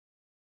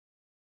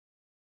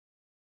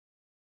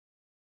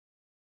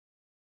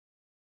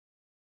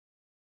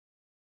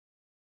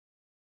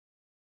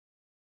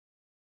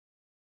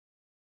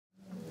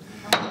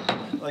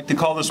I'd like to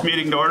call this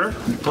meeting to order.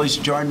 Please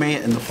join me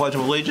in the Pledge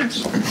of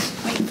Allegiance.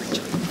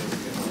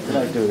 Can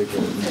I do it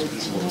again?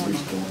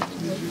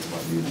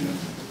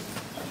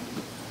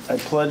 I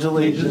pledge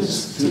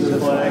allegiance to the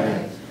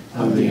flag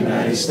of the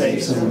United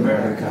States of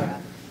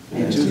America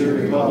and to the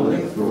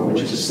republic for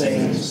which it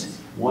stands,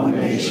 one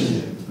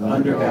nation,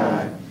 under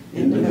God,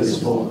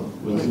 indivisible,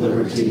 with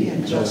liberty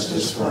and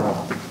justice for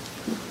all.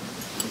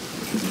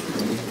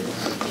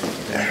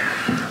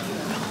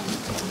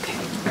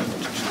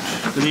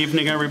 Good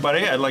evening,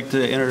 everybody. I'd like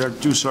to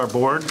introduce our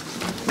board.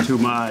 To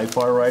my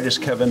far right is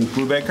Kevin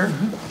Brubaker.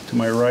 To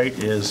my right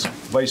is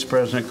Vice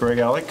President Greg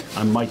Alec.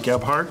 I'm Mike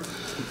Gebhardt.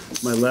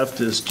 To my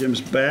left is Jim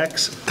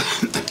Bax.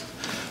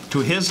 To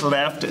his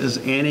left is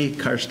Annie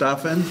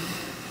Karstoffen,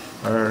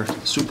 our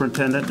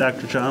superintendent,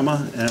 Dr.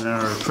 Chama, and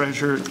our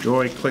treasurer,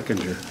 Joy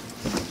Clickinger.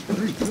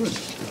 Very good.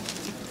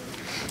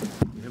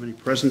 Do we have any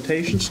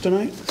presentations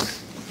tonight?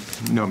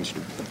 No,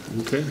 Mr.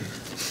 Okay.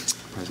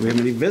 Do we have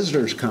any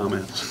visitors'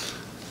 comments?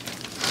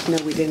 No,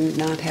 we did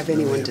not have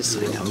anyone to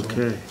sign up.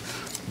 Okay.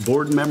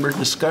 Board member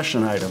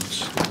discussion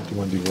items. Do you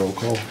want to do roll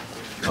call?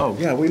 Oh,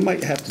 yeah, we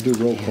might have to do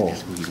roll call.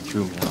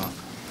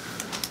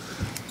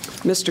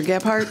 Mr.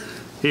 Gebhardt?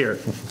 Here.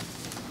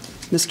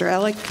 Mr.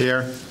 Alec?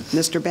 Here.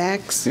 Mr.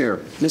 Bax? Here.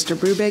 Mr.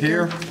 Brubaker?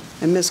 Here.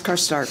 And Ms.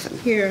 Karstoffen?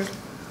 Here.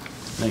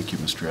 Thank you,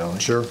 Mr. Allen.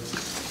 Sure.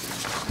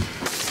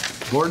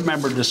 Board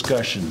member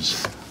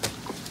discussions.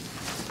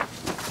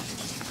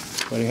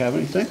 Anybody have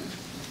anything?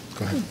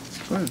 Go ahead.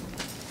 Go ahead.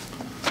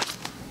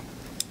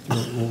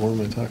 What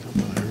am I talking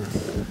about here?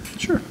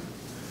 Sure.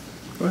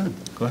 Go ahead.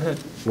 Go ahead.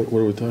 What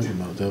are we talking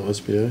about? The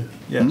OSBA?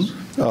 Yes.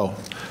 Oh,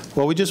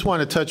 well, we just want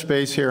to touch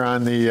base here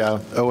on the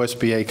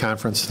OSBA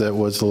conference that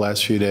was the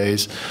last few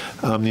days.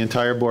 The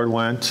entire board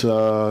went.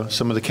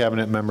 Some of the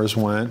cabinet members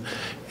went,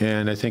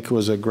 and I think it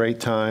was a great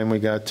time. We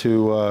got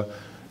to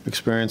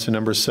experience a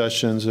number of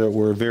sessions that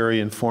were very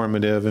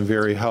informative and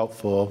very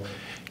helpful.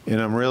 And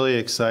I'm really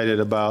excited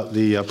about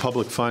the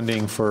public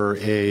funding for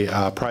a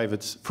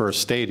for a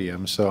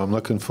stadium. So I'm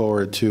looking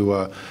forward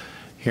to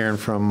hearing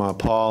from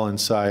Paul and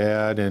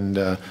Syed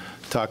and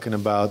talking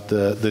about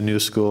the new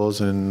schools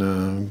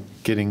and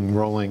getting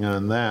rolling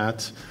on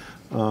that.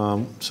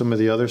 Some of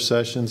the other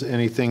sessions,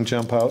 anything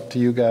jump out to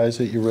you guys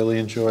that you really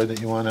enjoyed that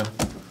you want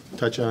to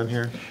touch on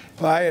here?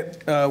 Well,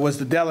 I was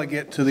the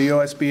delegate to the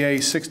OSBA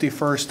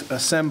 61st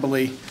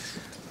Assembly.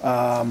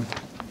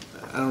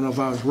 I don't know if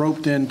I was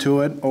roped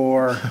into it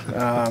or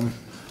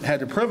had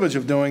the privilege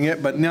of doing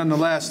it, but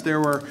nonetheless, there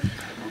were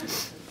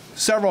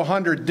several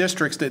hundred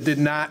districts that did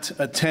not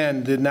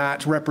attend, did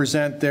not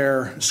represent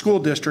their school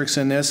districts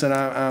in this, and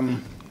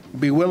I'm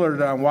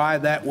bewildered on why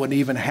that would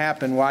even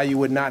happen, why you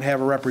would not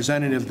have a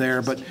representative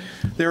there. But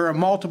there are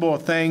multiple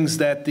things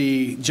that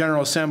the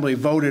General Assembly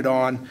voted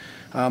on.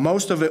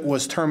 Most of it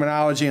was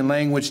terminology and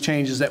language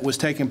changes that was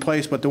taking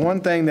place, but the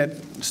one thing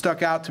that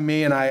stuck out to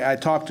me, and I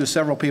talked to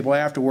several people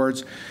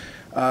afterwards,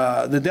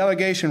 the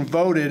delegation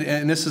voted,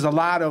 and this is a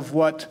lot of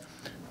what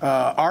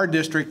our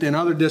district and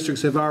other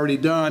districts have already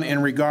done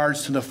in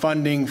regards to the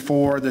funding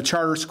for the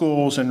charter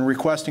schools and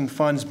requesting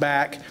funds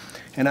back.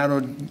 And I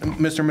know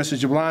Mr. and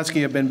Mrs.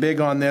 Jablonski have been big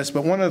on this,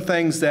 but one of the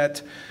things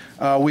that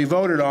we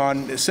voted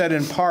on said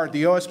in part,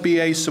 the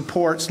OSBA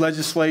supports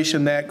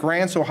legislation that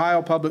grants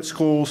Ohio public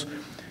schools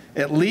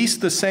at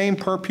least the same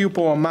per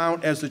pupil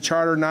amount as the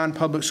charter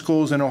non-public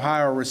schools in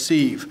Ohio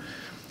receive.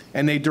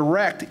 And they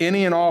direct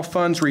any and all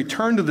funds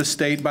returned to the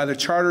state by the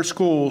charter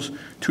schools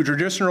to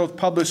traditional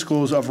public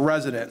schools of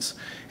residence.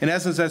 In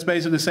essence, that's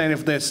basically saying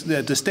if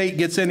the state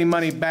gets any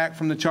money back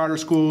from the charter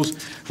schools,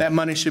 that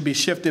money should be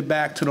shifted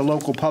back to the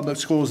local public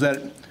schools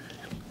that,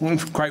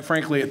 quite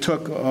frankly, it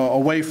took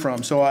away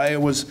from. So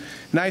it was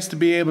nice to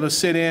be able to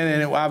sit in,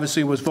 and it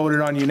obviously was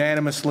voted on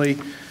unanimously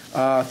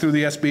through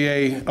the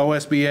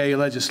OSBA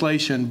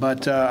legislation.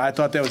 But I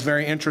thought that was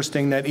very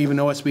interesting that even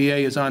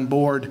OSBA is on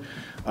board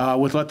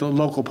with what the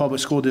local public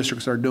school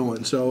districts are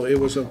doing. So it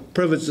was a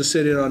privilege to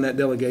sit in on that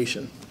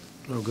delegation.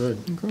 Oh, good.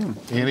 Okay.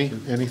 Annie,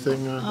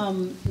 anything?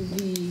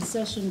 The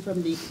session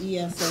from the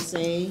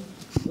ESSA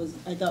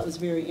I thought was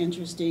very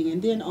interesting.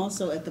 And then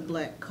also at the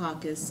Black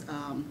Caucus,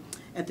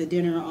 at the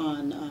dinner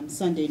on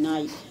Sunday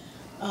night,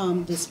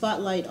 the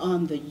spotlight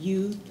on the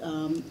youth.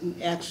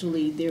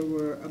 Actually, there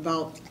were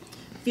about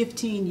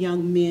 15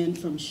 young men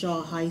from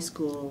Shaw High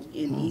School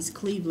in East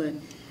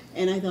Cleveland.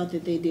 And I thought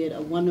that they did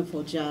a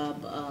wonderful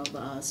job of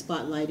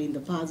spotlighting the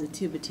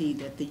positivity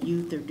that the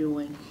youth are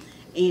doing.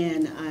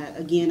 And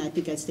again, I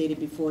think I stated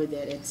before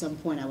that at some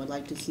point I would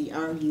like to see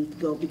our youth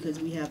go,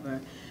 because we have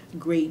a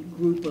great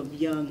group of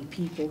young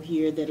people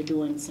here that are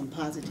doing some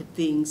positive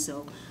things.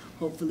 So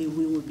hopefully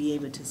we will be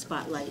able to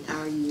spotlight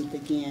our youth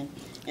again.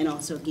 And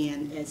also,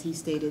 again, as he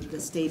stated, the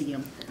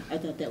stadium. I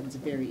thought that was a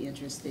very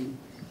interesting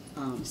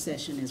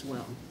session as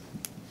well.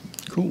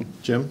 Cool.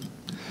 Jim,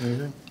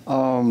 anything?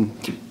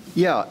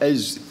 Yeah,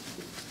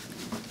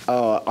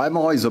 I'm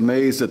always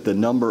amazed at the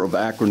number of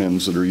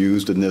acronyms that are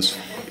used in this,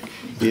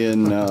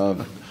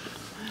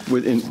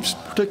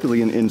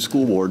 particularly in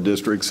school board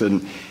districts,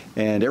 and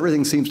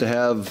everything seems to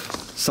have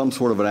some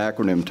sort of an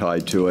acronym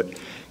tied to it.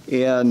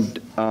 And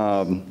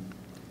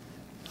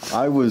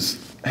I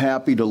was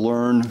happy to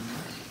learn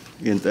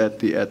at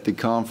the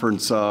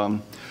conference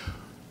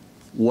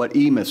what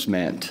EMIS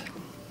meant.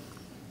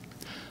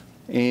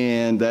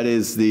 And that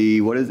is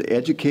the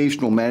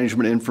Educational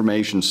Management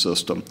Information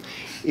System.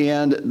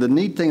 And the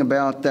neat thing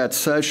about that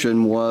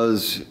session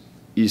was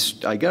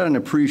I got an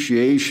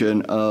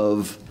appreciation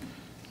of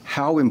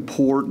how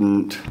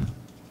important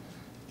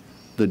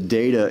the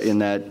data in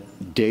that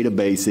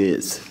database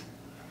is,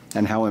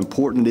 and how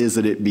important it is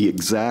that it be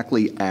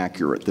exactly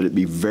accurate, that it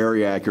be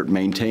very accurate,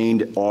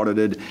 maintained,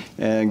 audited.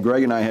 And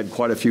Greg and I had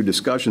quite a few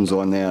discussions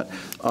on that.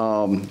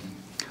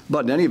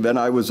 But in any event,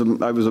 I was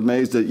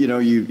amazed that,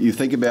 you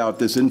think about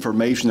this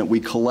information that we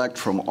collect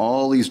from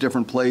all these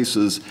different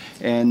places,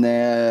 and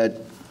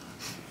that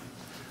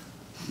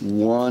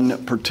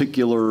one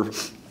particular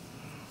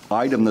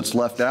item that's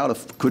left out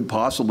could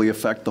possibly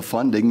affect the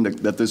funding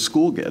that this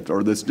school gets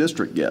or this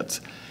district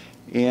gets.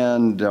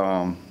 And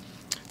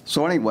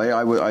so anyway,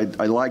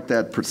 I like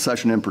that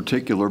session in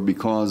particular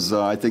because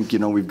I think,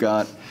 we've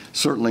got,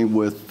 certainly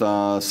with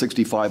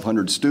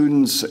 6,500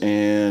 students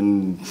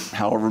and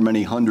however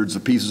many hundreds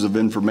of pieces of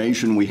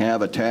information we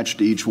have attached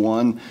to each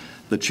one,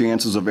 the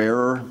chances of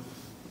error,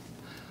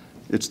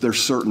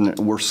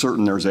 we're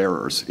certain there's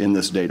errors in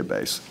this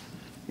database.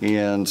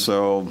 And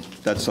so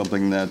that's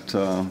something that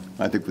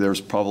I think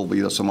there's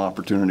probably some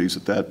opportunities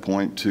at that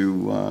point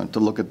to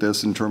look at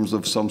this in terms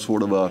of some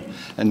sort of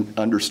and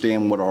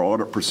understand what our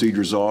audit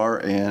procedures are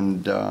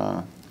and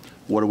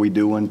what are we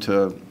doing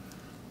to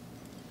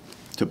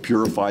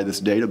purify this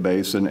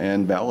database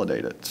and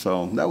validate it.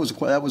 So that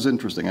was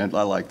interesting. I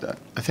like that.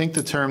 I think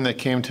the term that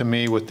came to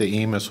me with the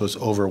EMIS was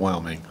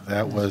overwhelming.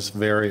 That was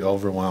very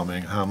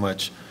overwhelming, how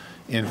much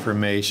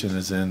information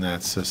is in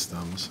that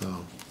system.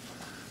 So.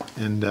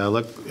 And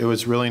look, it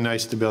was really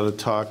nice to be able to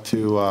talk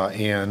to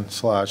Ann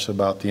Slosh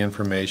about the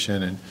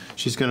information, and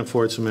she's going to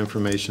forward some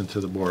information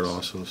to the board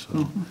also, so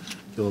a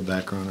little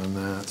background on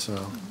that.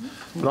 So,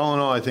 but all in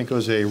all, I think it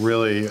was a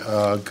really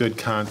good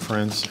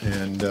conference,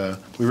 and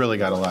we really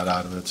got a lot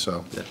out of it.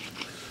 So,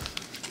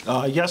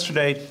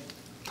 Yesterday,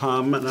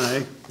 Tom and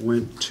I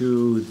went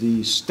to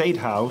the State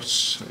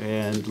House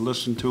and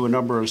listened to a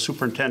number of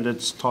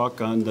superintendents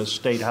talk on the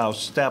State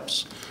House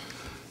steps.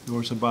 There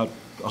was about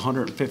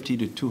 150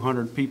 to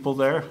 200 people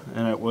there,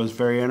 and it was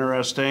very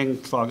interesting.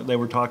 They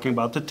were talking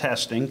about the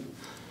testing,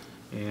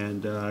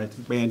 and I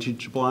think Angie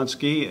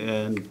Jablonski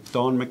and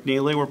Dawn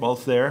McNeely were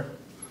both there.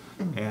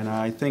 And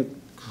I think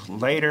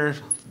later,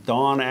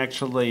 Dawn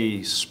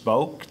actually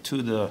spoke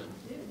to the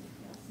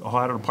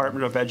Ohio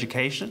Department of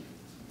Education.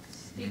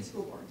 State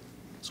School Board.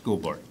 School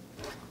Board.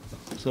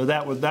 So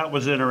that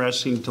was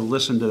interesting to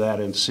listen to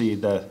that and see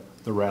the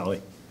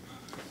rally.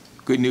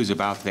 Good news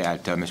about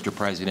that, Mr.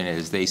 President,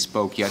 is they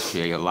spoke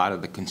yesterday. A lot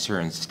of the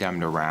concerns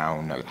stemmed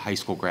around high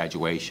school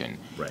graduation,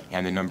 right,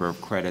 and the number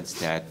of credits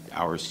that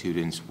our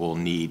students will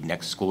need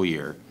next school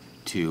year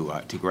to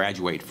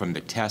graduate from the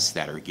tests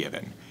that are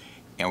given.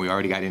 And we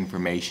already got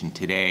information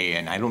today,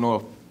 and I don't know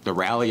if the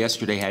rally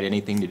yesterday had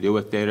anything to do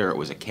with it or it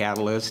was a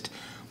catalyst,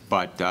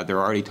 but they're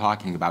already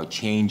talking about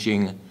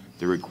changing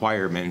the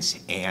requirements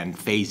and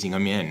phasing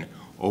them in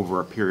over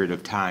a period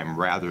of time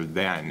rather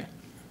than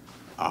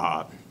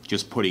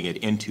just putting it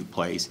into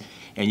place.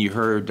 And you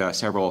heard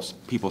several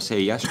people say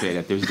yesterday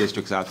that there's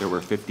districts out there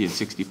where 50 and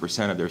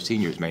 60% of their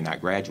seniors may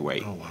not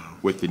graduate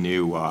with the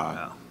new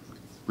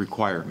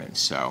requirements.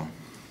 So.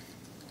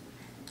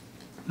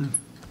 Oh,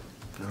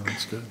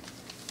 that's good.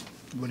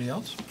 Anybody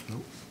else?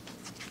 Nope.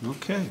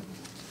 Okay.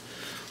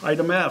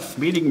 Item F,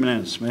 meeting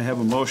minutes. May I have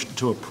a motion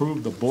to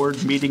approve the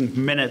board meeting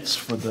minutes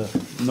for the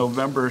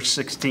November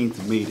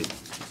 16th meeting?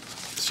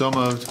 So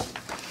moved.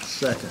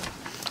 Second.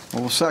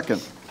 Well,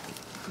 second.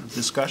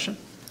 Discussion?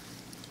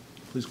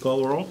 Please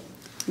call the roll.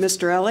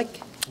 Mr.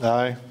 Elick?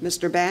 Aye.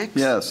 Mr. Bax?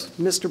 Yes.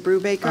 Mr.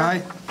 Brubaker?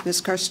 Aye.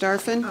 Ms.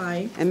 Karstafen?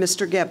 Aye. And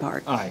Mr.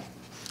 Gebhardt? Aye.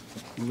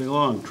 Moving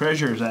along,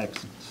 treasurer's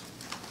actions.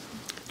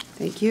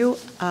 Thank you.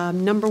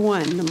 Number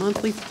one, the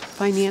monthly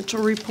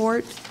financial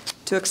report.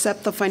 To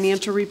accept the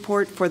financial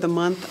report for the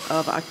month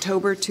of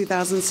October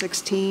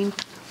 2016,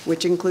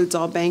 which includes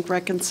all bank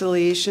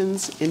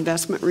reconciliations,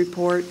 investment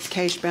report,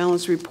 cash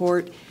balance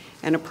report,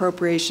 and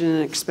appropriation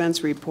and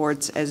expense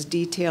reports as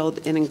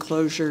detailed in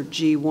enclosure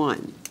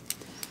G1.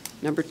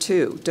 Number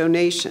two,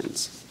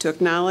 donations. To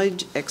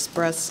acknowledge,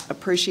 express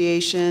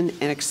appreciation,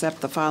 and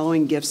accept the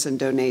following gifts and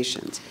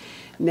donations.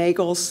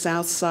 Nagel's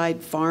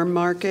Southside Farm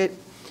Market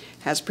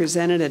has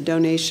presented a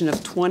donation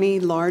of 20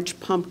 large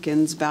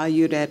pumpkins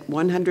valued at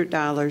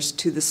 $100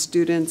 to the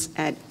students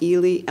at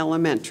Ely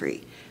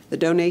Elementary. The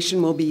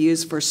donation will be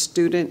used for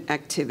student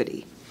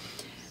activity.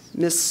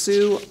 Ms.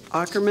 Sue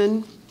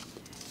Ackerman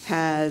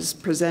has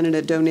presented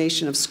a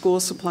donation of school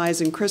supplies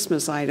and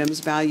Christmas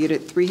items valued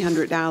at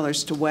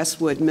 $300 to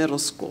Westwood Middle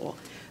School.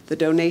 The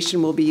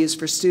donation will be used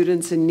for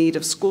students in need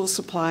of school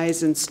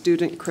supplies and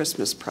student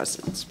Christmas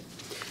presents.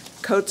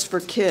 Coats for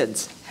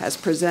Kids has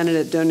presented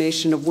a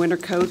donation of winter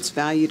coats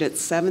valued at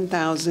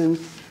 $7,000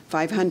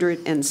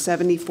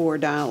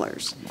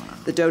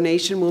 $574. The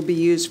donation will be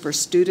used for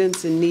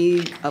students in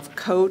need of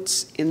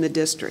coats in the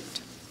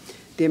district.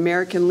 The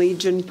American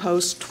Legion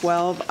Post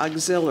 12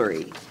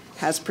 Auxiliary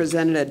has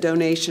presented a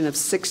donation of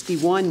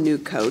 61 new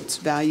coats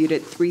valued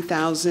at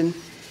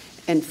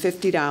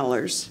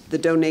 $3,050. The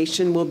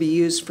donation will be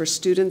used for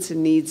students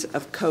in need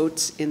of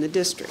coats in the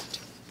district.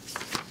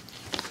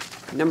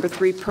 Number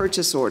 3,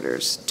 purchase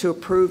orders. To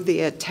approve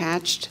the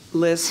attached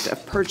list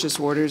of purchase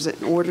orders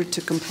in order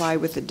to comply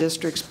with the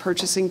district's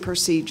purchasing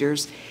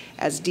procedures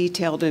as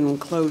detailed in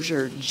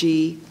enclosure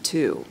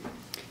G2.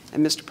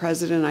 And Mr.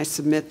 President, I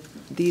submit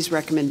these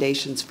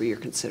recommendations for your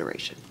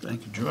consideration.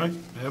 Thank you, Joy.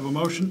 I have a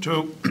motion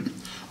to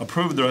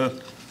approve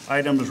the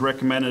items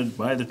recommended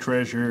by the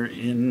treasurer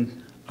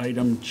in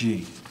item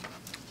G.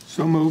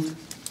 So moved.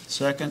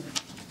 Second,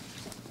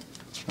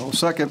 I'll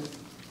second.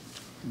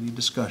 any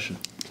discussion?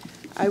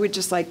 I would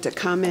just like to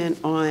comment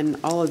on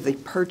all of the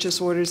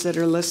purchase orders that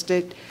are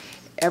listed.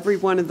 Every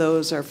one of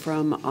those are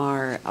from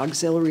our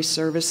auxiliary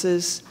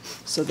services,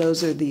 so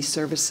those are the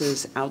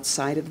services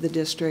outside of the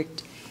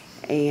district.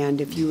 And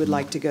if you would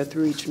like to go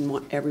through each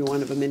and every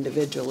one of them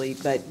individually,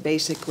 but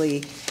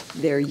basically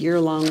they're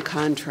year-long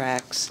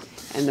contracts,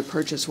 and the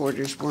purchase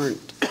orders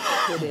weren't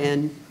put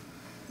in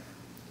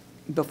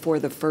before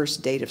the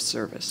first date of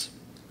service.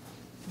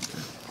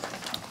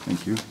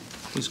 Thank you.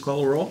 Please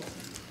call the roll.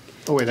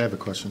 Oh, wait, I have a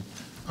question.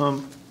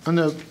 On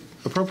the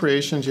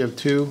appropriations, you have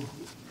two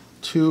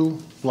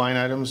line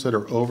items that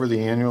are over the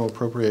annual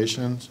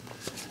appropriations.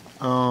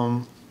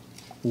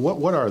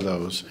 What are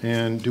those?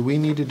 And do we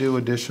need to do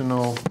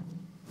additional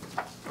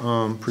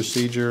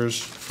procedures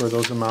for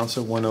those amounts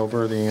that went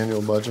over the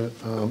annual budget?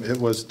 It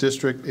was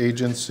district,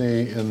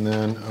 agency, and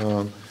then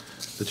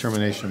the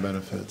termination of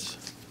benefits.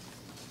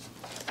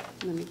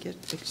 Let me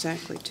get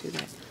exactly to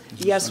that.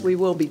 Yes, we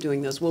will be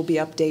doing those. We'll be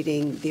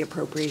updating the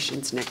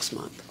appropriations next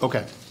month.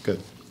 Okay, good.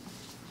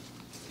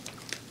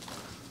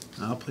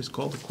 Now, please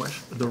call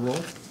the roll.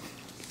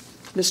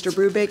 Mr.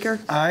 Brubaker?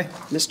 Aye.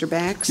 Mr.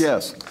 Bax?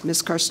 Yes.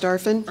 Ms.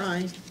 Karstafen?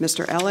 Aye.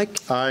 Mr. Elick?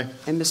 Aye.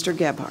 And Mr.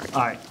 Gebhardt?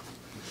 Aye.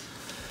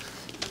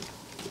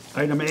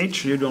 Item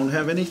H, you don't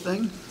have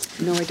anything?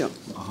 No, I don't.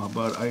 How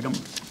about item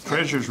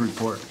treasurer's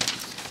report?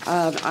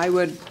 I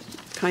would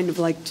kind of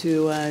like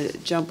to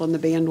jump on the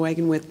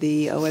bandwagon with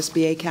the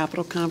OSBA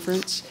Capital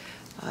Conference.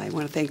 I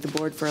want to thank the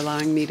board for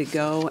allowing me to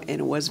go,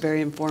 and it was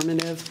very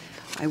informative.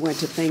 I went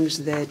to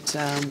things that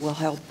will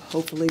help,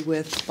 hopefully,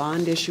 with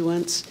bond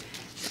issuance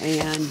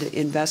and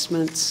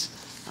investments.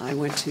 I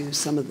went to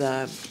some of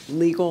the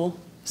legal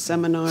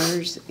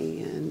seminars,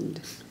 and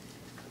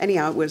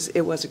anyhow,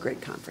 it was a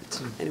great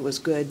conference, and it was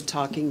good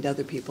talking to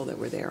other people that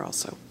were there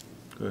also.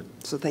 Good.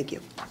 So thank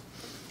you.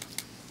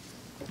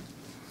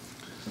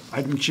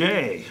 Item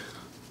J,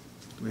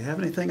 do we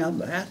have anything on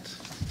that?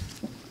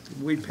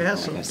 Did we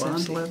pass a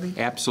bond levy?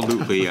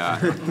 Absolutely.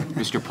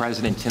 Mr.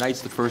 President,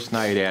 tonight's the first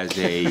night as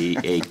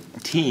a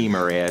team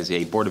or as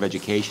a Board of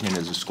Education and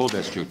as a school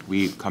district,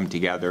 we've come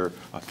together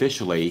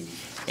officially.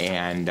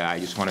 And I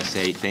just want to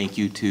say thank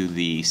you to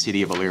the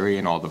City of Elyria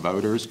and all the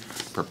voters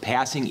for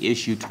passing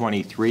Issue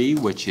 23,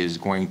 which is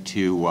going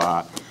to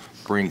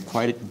bring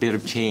quite a bit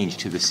of change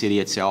to the city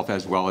itself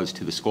as well as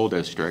to the school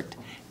district.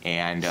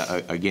 And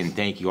again,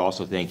 thank you.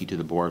 Also, thank you to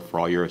the board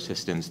for all your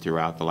assistance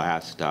throughout the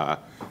last,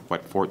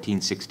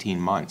 14, 16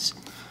 months.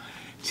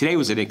 Today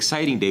was an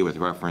exciting day with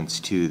reference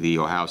to the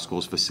Ohio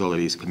Schools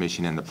Facilities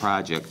Commission and the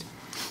project.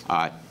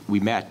 We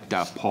met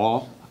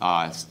Paul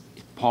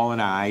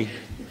and I,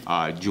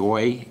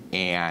 Joy,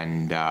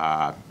 and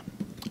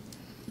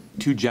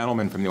two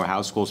gentlemen from the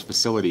Ohio Schools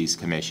Facilities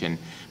Commission,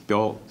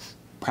 Bill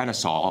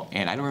Prenisall,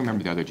 and I don't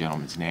remember the other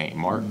gentleman's name.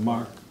 Mark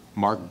Burr?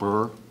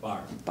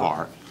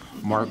 Barr.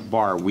 Mark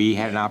Barr. We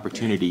had an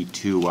opportunity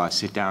to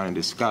sit down and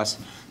discuss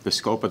the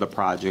scope of the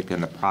project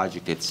and the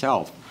project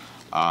itself.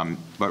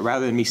 But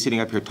rather than me sitting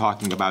up here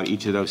talking about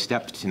each of those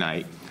steps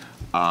tonight,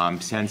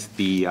 since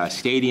the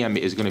stadium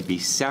is going to be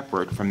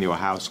separate from the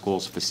Ohio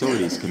Schools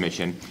Facilities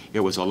Commission, it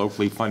was a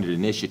locally funded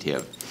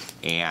initiative,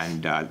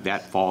 and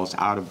that falls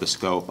out of the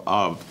scope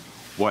of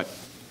what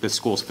the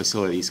Schools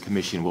Facilities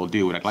Commission will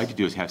do. What I'd like to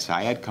do is have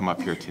Syed come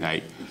up here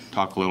tonight,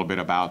 talk a little bit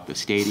about the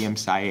stadium,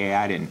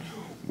 Syed, and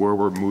where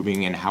we're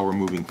moving and how we're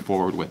moving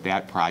forward with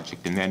that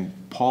project. And then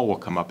Paul will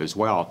come up as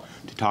well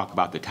to talk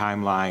about the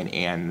timeline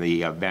and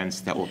the events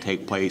that will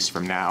take place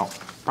from now,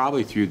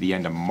 probably through the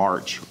end of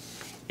March,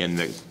 in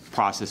the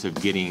process of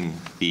getting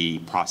the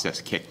process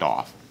kicked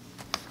off.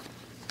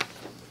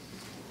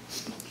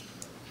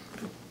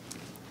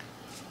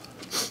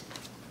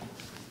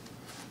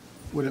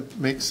 Would it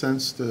make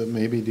sense to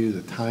maybe do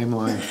the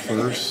timeline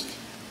first?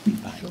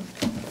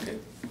 Okay.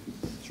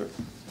 Sure.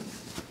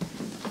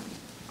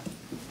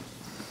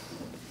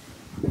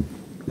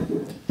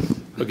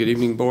 Well, good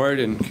evening, board,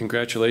 and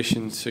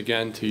congratulations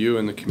again to you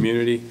and the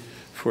community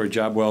for a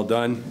job well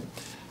done.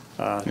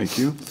 Thank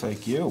you.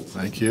 Thank you.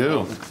 Thank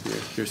you.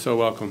 You're so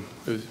welcome.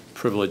 It was a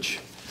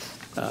privilege.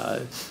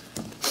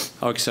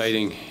 How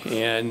exciting.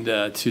 And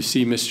to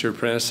see Mr.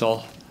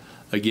 Prenisall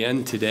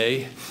again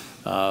today.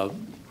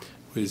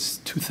 was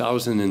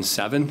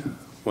 2007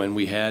 when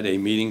we had a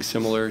meeting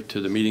similar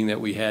to the meeting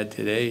that we had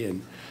today,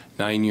 and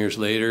 9 years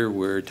later,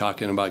 we're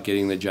talking about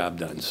getting the job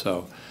done.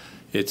 So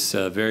it's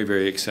very,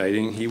 very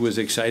exciting. He was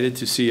excited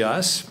to see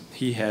us.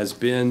 He has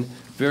been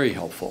very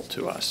helpful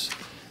to us.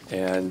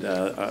 And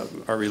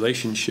our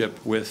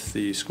relationship with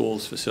the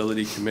Schools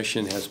Facility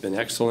Commission has been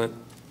excellent.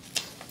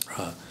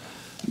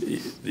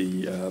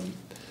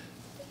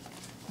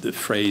 The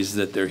phrase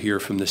that they're here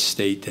from the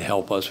state to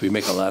help us, we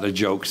make a lot of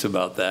jokes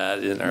about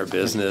that in our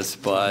business,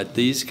 but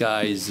these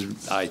guys,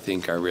 I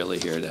think, are really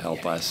here to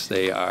help us.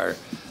 They are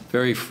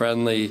very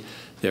friendly,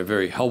 they're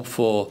very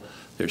helpful,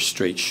 they're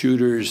straight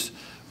shooters.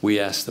 We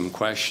asked them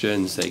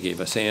questions, they gave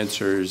us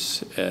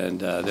answers, and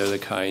they're the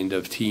kind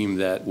of team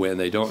that when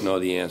they don't know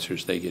the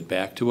answers, they get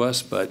back to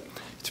us, but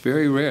it's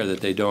very rare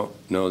that they don't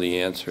know the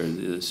answer.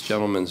 This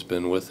gentleman's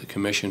been with the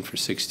commission for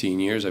 16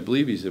 years. I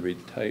believe he's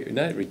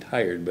not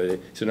retired, but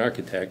he's an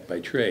architect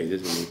by trade,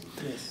 isn't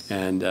he? Yes.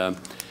 And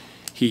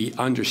he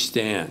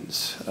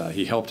understands.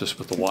 He helped us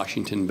with the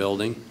Washington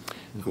building.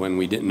 When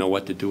we didn't know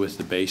what to do with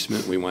the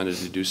basement, we wanted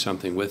to do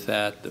something with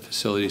that. The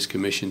Facilities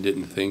Commission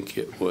didn't think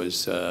it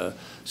was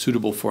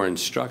suitable for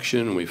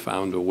instruction. We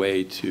found a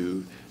way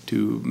to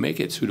make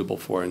it suitable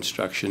for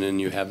instruction, and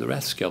you have the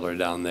Rathskeller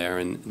down there.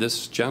 And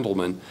this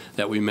gentleman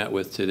that we met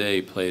with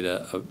today played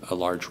a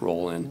large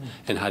role in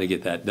how to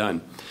get that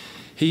done.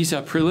 He's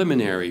a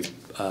preliminary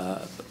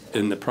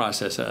in the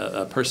process,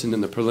 a person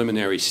in the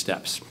preliminary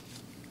steps.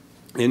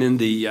 And in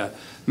the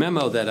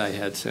memo that I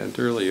had sent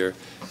earlier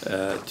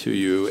to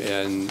you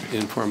and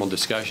informal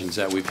discussions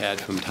that we've had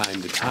from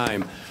time to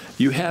time,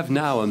 you have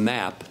now a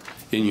map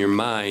in your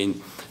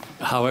mind,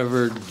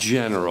 however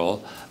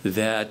general,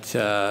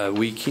 that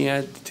we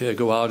can't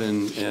go out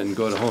and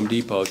go to Home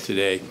Depot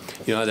today,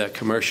 you know, that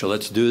commercial,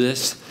 let's do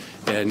this,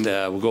 and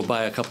we'll go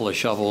buy a couple of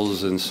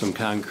shovels and some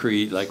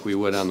concrete like we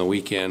would on the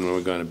weekend when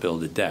we're going to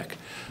build a deck.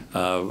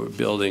 We're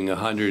building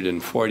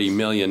 $140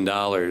 million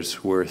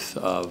worth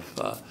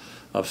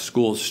of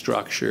school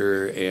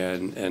structure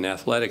and an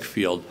athletic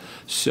field.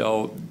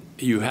 So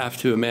you have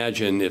to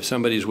imagine if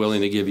somebody's willing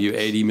to give you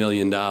 $80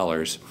 million,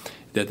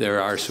 that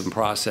there are some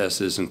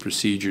processes and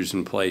procedures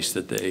in place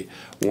that they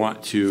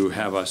want to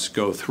have us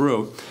go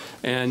through.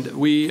 And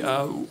we,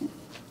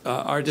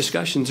 our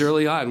discussions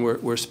early on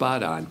were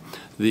spot on.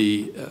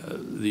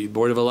 The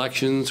Board of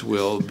Elections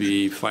will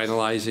be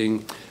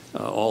finalizing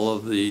all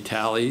of the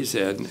tallies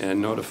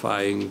and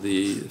notifying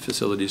the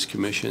Facilities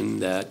Commission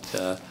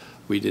that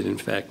we did in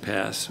fact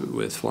pass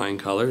with flying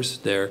colors.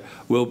 There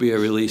will be a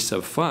release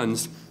of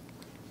funds,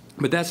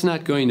 but that's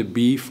not going to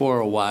be for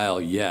a while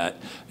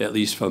yet, at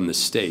least from the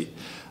state.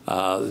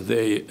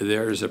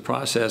 There's a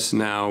process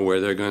now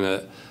where they're going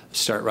to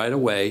start right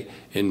away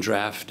in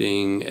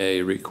drafting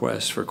a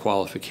request for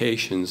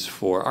qualifications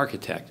for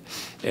architect.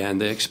 And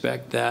they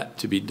expect that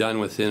to be done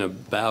within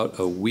about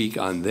a week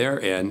on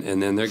their end,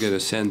 and then they're going to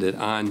send it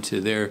on to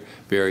their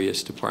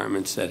various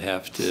departments that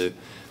have to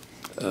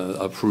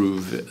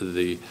approve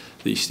the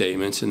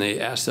statements. And they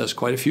asked us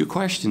quite a few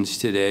questions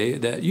today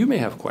that you may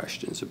have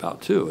questions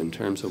about too, in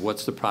terms of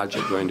what's the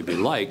project going to be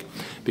like,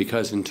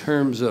 because in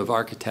terms of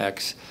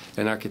architects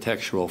and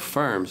architectural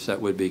firms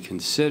that would be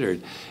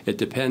considered, it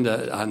depends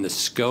on the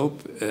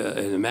scope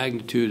and the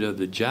magnitude of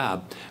the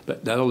job,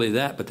 but not only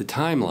that, but the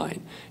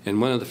timeline.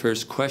 And one of the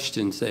first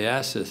questions they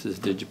asked us is,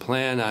 did you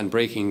plan on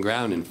breaking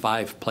ground in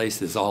 5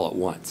 places all at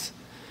once?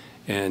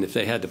 And if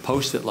they had to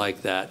post it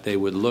like that, they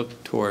would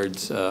look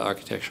towards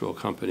architectural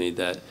company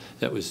that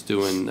was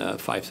doing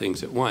 5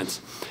 things at once.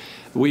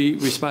 We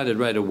responded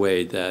right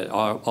away that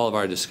all of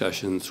our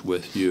discussions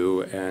with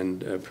you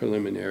and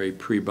preliminary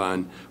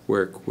pre-bond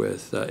work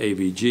with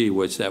AVG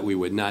was that we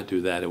would not do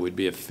that. It would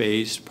be a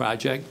phased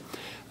project,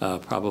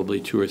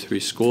 probably 2 or 3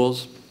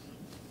 schools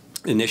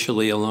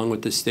initially along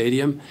with the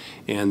stadium,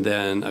 and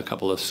then a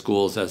couple of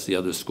schools as the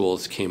other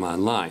schools came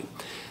online.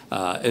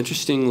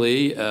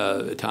 Interestingly,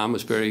 Tom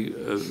was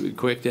very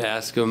quick to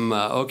ask him,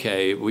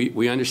 okay,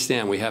 we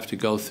understand we have to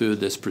go through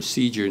this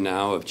procedure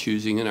now of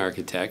choosing an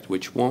architect,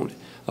 which won't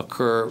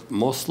occur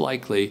most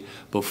likely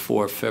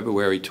before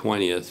February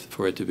 20th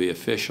for it to be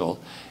official.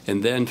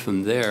 And then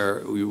from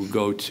there, we will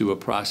go to a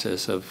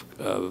process of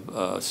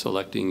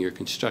selecting your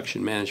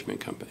construction management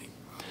company.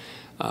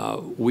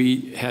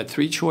 We had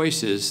 3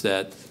 choices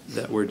that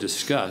were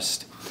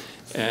discussed,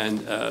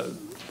 and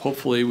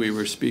hopefully we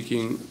were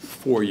speaking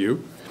for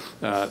you.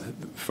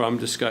 From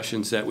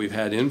discussions that we've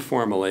had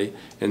informally,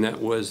 and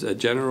that was a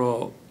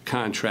general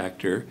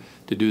contractor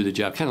to do the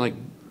job, kind of like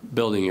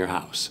building your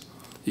house.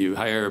 You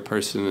hire a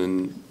person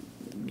and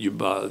you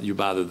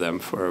bother them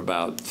for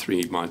about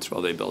 3 months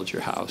while they build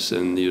your house,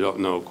 and you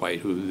don't know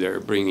quite who they're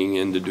bringing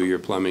in to do your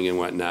plumbing and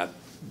whatnot.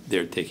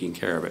 They're taking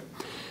care of it.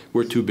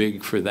 We're too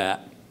big for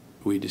that.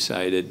 They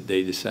decided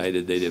they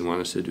didn't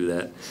want us to do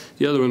that.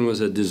 The other one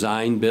was a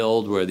design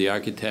build where the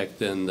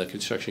architect and the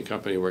construction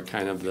company were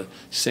kind of the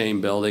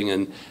same building,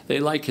 and they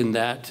likened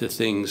that to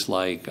things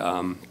like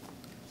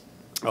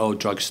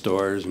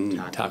drugstores and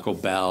Taco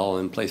Bell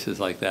and places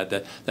like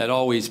that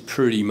always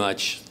pretty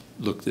much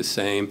look the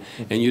same,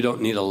 and you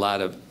don't need a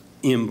lot of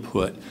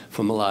input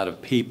from a lot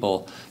of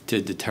people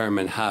to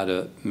determine how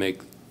to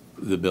make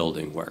the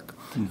building work.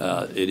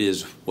 It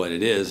is what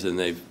it is, and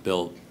they've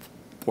built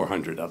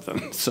 400 of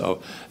them,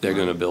 so they're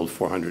going to build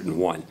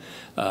 401.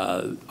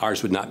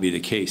 Ours would not be the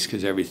case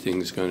because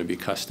everything's going to be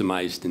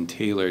customized and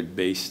tailored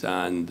based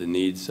on the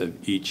needs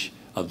of each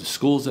of the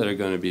schools that are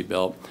going to be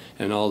built.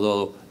 And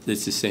although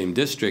it's the same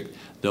district,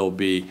 they'll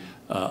be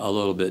a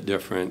little bit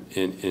different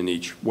in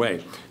each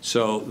way.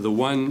 So the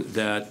one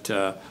that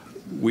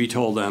we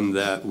told them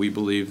that we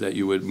believe that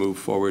you would move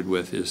forward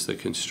with is the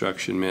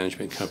Construction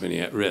Management Company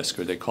at Risk,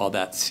 or they call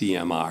that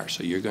CMR.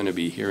 So you're going to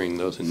be hearing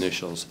those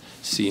initials,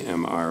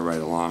 CMR,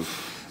 right along.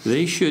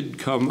 They should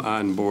come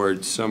on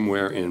board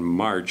somewhere in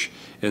March,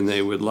 and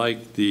they would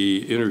like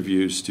the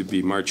interviews to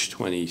be March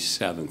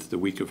 27th, the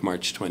week of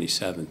March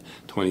 27th,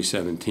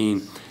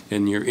 2017.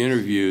 And your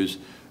interviews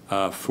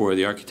for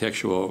the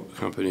architectural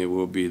company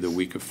will be the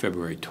week of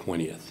February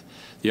 20th.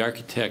 The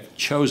architect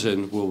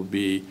chosen will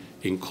be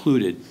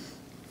included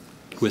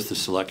with the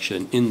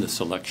selection, in the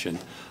selection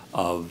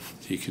of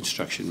the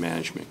construction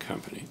management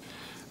company.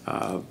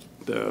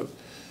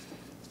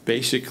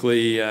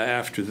 Basically,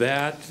 after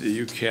that,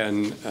 you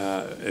can,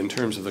 in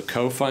terms of the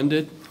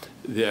co-funded,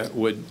 that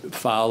would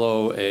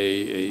follow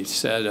a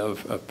set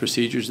of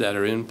procedures that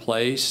are in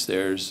place.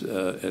 There's,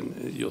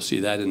 and you'll see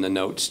that in the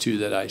notes too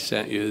that I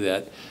sent you,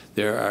 that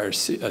there are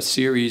a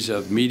series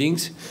of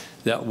meetings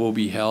that will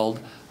be held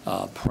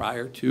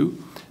prior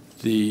to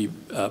the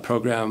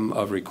program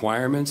of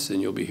requirements,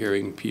 and you'll be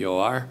hearing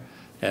POR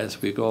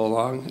as we go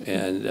along.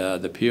 And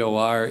the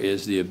POR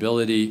is the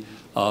ability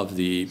of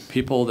the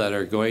people that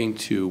are going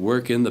to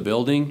work in the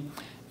building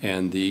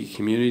and the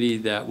community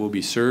that will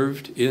be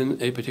served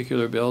in a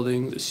particular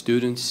building, the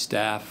students,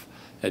 staff,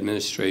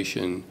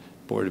 administration,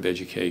 Board of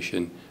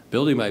Education,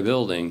 building by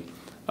building.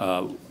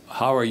 How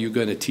are you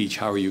going to teach?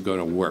 How are you going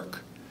to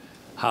work?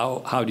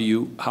 How are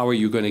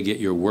you going to get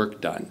your work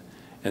done?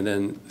 And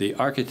then the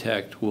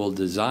architect will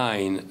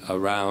design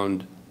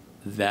around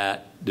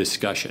that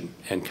discussion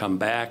and come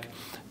back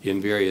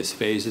in various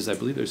phases. I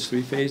believe there's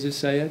 3 phases,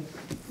 Syed?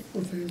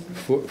 4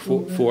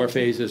 phases. Four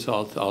phases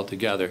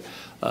altogether.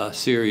 A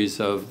series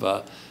of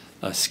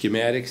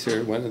schematics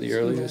are one of the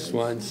earliest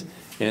ones,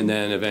 and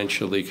then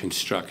eventually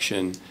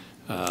construction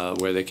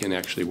where they can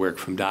actually work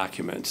from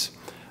documents.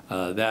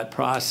 That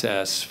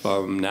process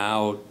from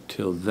now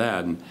till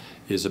then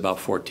is about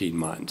 14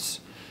 months.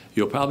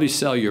 You'll probably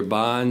sell your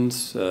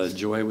bonds.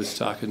 Joy was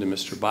talking to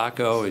Mr.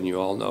 Bacco, and you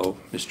all know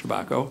Mr.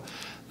 Bacco.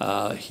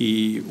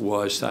 He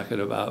was talking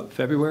about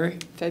February?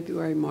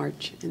 February,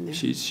 March, in there.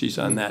 She's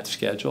on that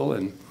schedule,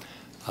 and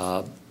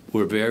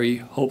we're very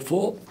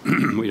hopeful.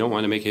 We don't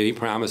want to make any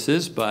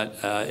promises, but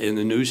in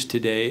the news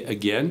today,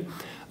 again,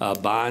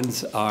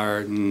 bonds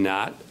are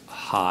not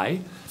high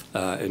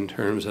in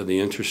terms of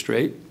the interest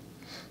rate.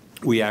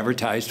 We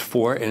advertised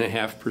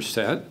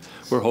 4.5%.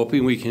 We're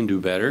hoping we can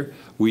do better.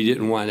 We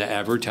didn't want to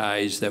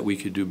advertise that we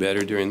could do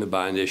better during the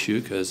bond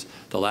issue because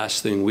the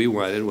last thing we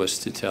wanted was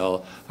to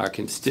tell our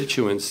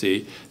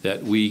constituency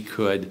that we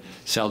could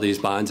sell these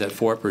bonds at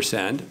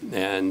 4%,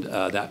 and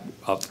that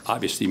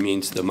obviously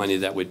means the money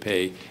that would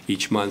pay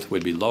each month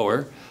would be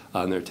lower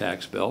on their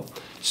tax bill.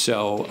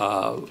 So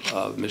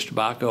Mr.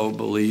 Bacco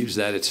believes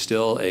that it's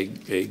still a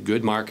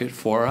good market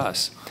for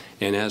us.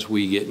 And as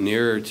we get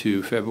nearer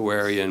to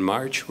February and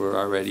March, we're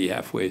already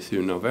halfway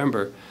through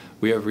November,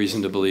 we have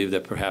reason to believe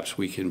that perhaps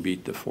we can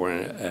beat the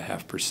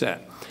 4.5%.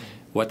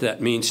 What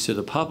that means to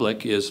the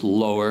public is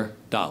lower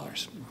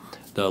dollars.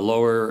 The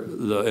lower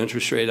the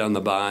interest rate on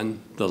the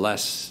bond, the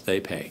less they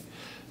pay.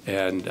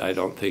 And I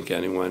don't think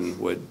anyone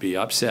would be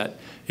upset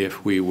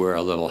if we were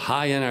a little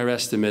high in our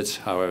estimates.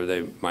 However,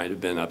 they might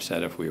have been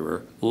upset if we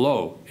were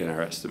low in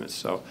our estimates.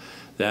 So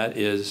that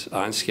is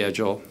on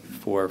schedule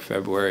for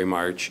February,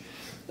 March.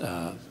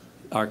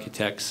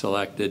 Architects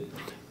selected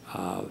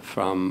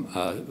from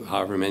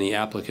however many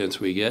applicants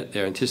we get.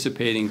 They're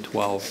anticipating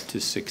 12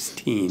 to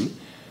 16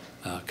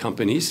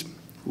 companies,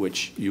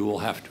 which you will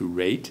have to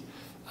rate.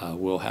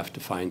 We'll have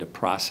to find a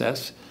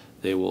process.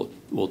 They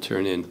will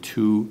turn in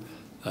 2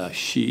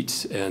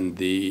 sheets, and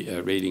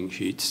the rating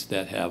sheets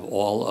that have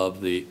all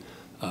of the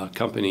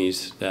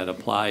companies that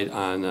applied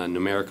on a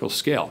numerical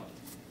scale.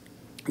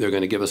 They're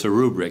going to give us a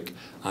rubric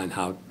on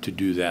how to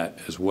do that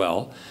as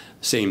well.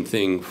 Same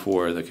thing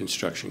for the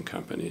construction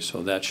company.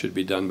 So that should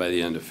be done by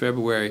the end of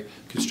February,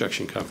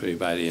 construction company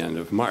by the end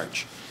of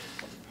March.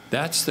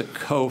 That's the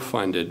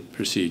co-funded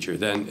procedure.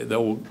 Then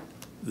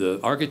the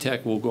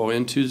architect will go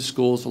into the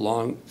schools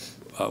along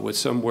with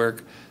some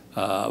work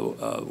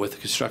with the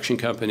construction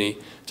company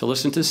to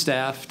listen to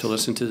staff, to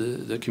listen to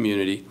the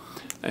community,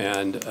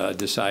 and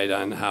decide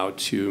on how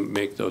to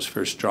make those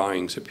first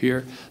drawings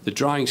appear. The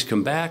drawings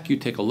come back, you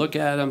take a look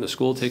at them, the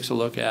school takes a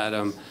look at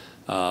them.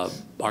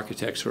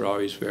 Architects are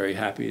always very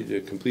happy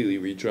to completely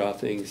redraw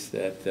things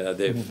that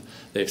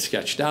they've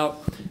sketched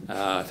out.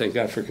 Thank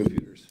God for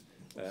computers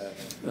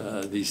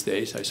these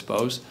days, I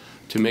suppose,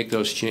 to make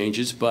those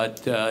changes.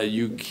 But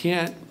you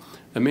can't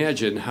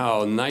imagine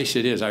how nice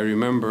it is. I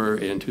remember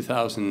in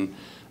 2000,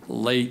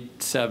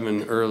 late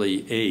 7,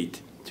 early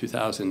 8,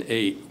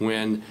 2008,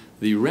 when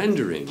the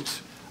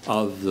renderings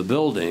of the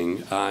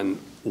building on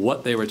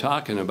what they were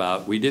talking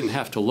about, we didn't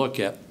have to look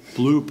at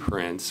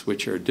blueprints,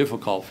 which are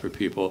difficult for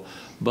people,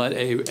 but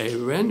a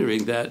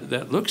rendering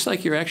that looks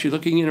like you're actually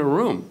looking in a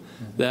room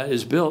that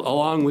is built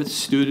along with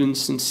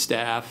students and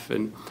staff,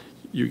 and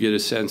you get a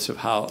sense of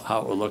how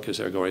it will look as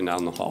they're going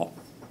down the hall.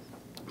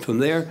 From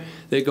there,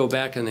 they go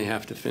back and they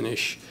have to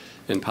finish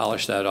and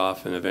polish that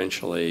off, and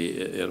eventually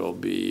it'll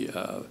be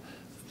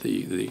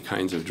the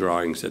kinds of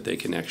drawings that they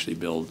can actually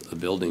build a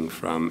building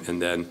from.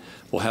 And then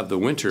we'll have the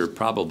winter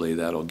probably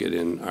that'll get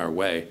in our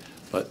way,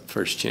 but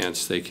first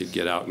chance they could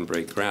get out and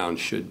break ground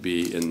should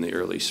be in the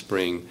early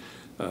spring.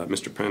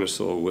 Mr.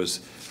 Penisel was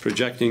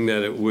projecting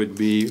that it would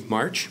be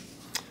March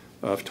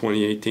of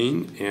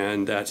 2018,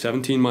 and that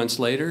 17 months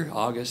later,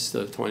 August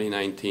of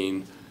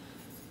 2019,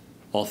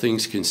 all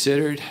things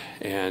considered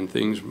and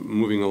things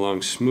moving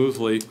along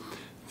smoothly,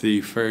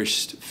 the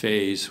first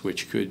phase,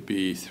 which could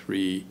be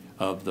 3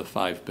 of the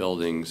 5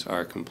 buildings,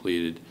 are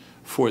completed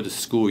for the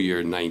school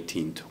year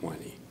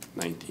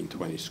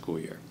 1920 school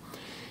year.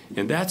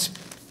 And that's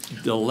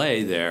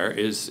delay there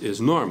is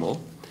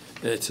normal.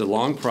 It's a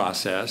long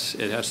process.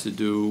 It has to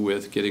do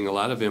with getting a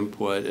lot of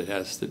input. It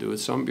has to do with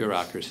some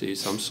bureaucracy,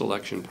 some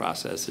selection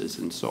processes,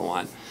 and so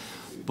on.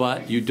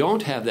 But you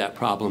don't have that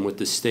problem with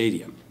the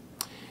stadium.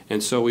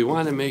 And so we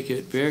want to make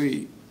it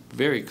very,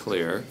 very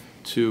clear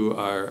to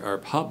our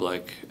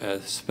public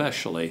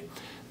especially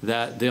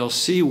that they'll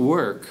see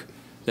work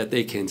that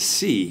they can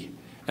see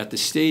at the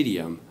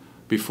stadium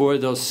before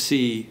they'll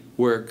see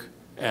work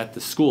at the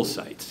school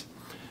sites.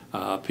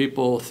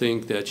 People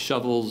think that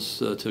shovels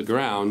to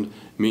ground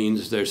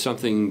means there's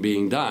something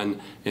being done,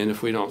 and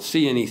if we don't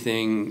see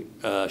anything,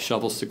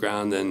 shovels to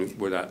ground, then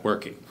we're not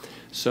working.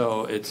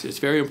 So it's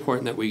very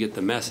important that we get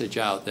the message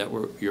out that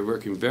you're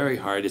working very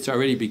hard. It's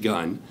already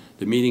begun.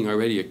 The meeting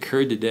already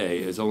occurred today.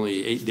 It's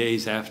only 8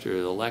 days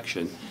after the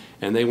election,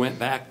 and they went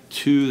back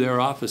to their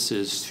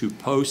offices to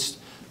post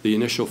the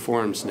initial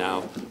forms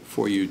now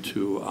for you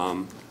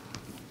to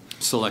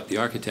select the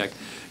architect.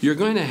 You're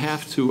going to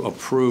have to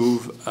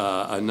approve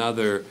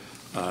another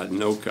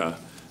NOCA,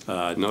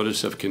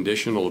 Notice of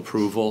Conditional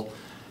Approval,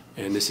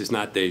 and this is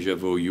not deja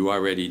vu. You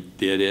already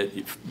did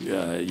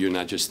it. You're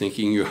not just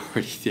thinking, you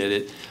already did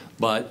it.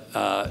 But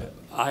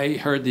I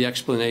heard the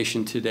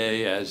explanation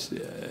today, as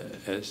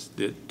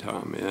did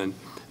Tom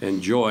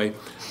and Joy.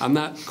 I'm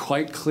not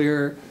quite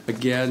clear,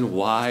 again,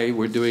 why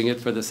we're doing it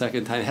for the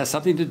second time. It has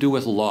something to do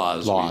with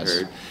laws. We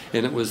heard,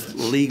 and it was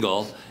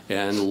legal,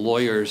 and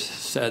lawyers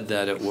said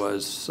that it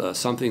was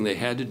something they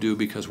had to do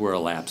because we're a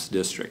lapsed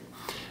district.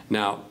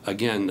 Now,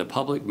 again, the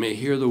public may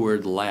hear the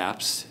word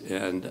lapsed,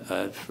 and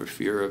for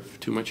fear of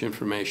too much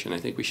information, I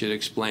think we should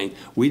explain,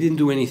 we didn't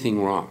do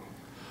anything wrong.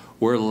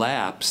 We're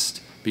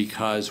lapsed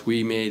because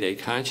we made a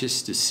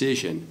conscious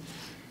decision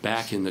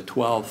back in the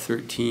 12,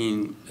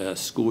 13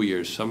 school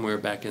years, somewhere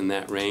back in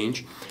that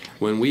range,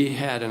 when we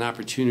had an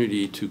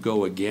opportunity to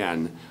go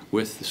again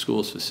with the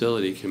Schools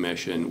Facility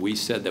Commission. We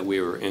said that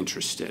we were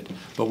interested,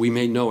 but we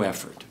made no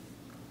effort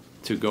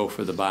to go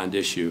for the bond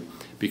issue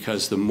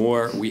because the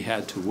more we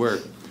had to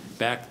work,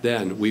 back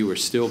then we were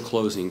still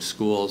closing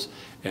schools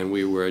and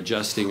we were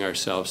adjusting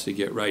ourselves to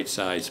get right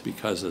size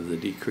because of the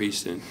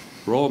decrease in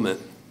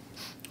enrollment.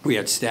 We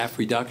had staff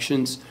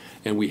reductions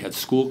and we had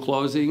school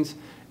closings,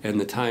 and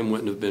the time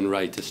wouldn't have been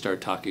right to start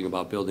talking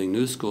about building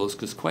new schools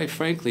because, quite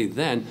frankly,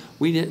 then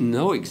we didn't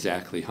know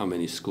exactly how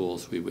many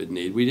schools we would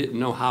need. We didn't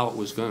know how it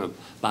was going to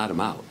bottom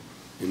out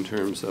in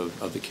terms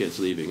of the kids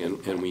leaving,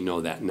 and we know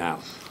that now.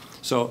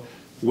 So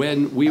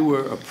when we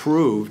were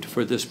approved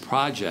for this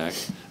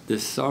project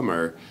this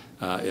summer,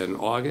 in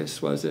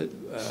August, was it,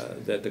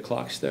 that the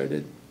clock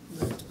started?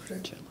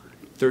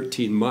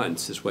 13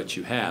 months is what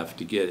you have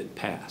to get it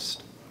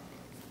passed.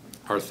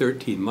 Our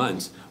 13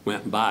 months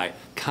went by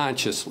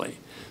consciously.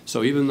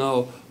 So even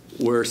though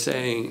we're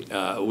saying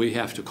we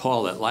have to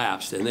call it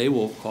lapsed, and they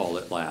will call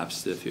it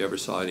lapsed if you ever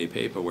saw any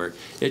paperwork,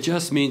 it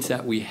just means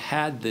that we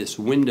had this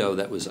window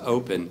that was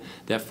open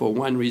that for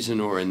one reason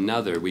or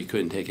another we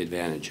couldn't take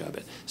advantage of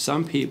it.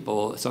 Some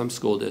people, some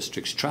school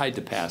districts tried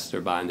to pass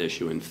their bond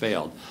issue and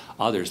failed.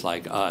 Others,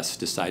 like us,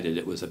 decided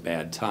it was a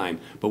bad time,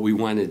 but we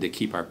wanted to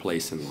keep our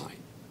place in line.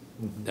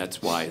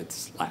 That's why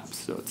it's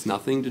lapsed. So it's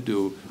nothing to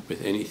do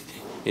with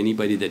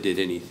anybody that did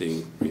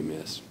anything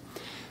remiss.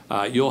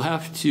 You'll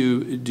have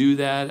to do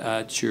that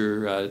at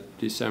your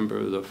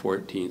December the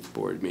 14th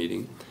board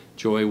meeting.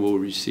 Joy will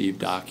receive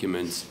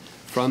documents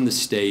from the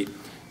state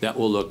that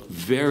will look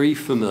very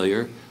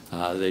familiar.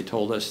 They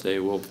told us they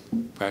will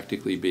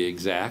practically be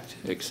exact,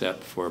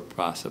 except for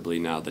possibly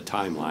now the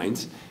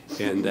timelines,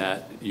 and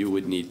that you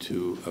would need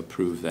to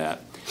approve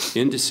that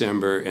in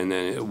December, and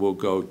then it will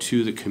go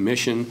to the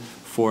commission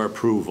for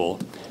approval.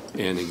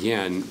 And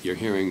again, you're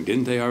hearing,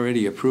 didn't they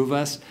already approve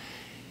us?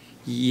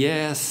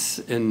 Yes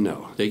and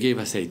no. They gave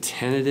us a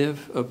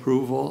tentative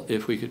approval.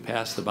 If we could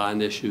pass the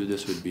bond issue,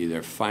 this would be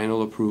their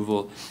final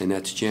approval, and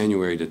that's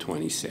January the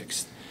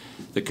 26th.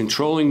 The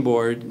controlling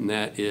board, and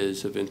that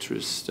is of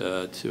interest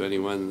to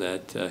anyone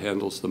that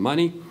handles the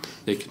money,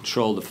 they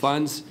control the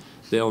funds.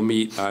 They'll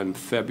meet on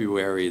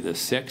February the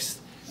 6th,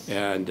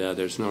 and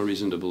there's no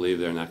reason to believe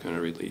they're not going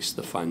to release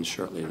the funds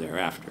shortly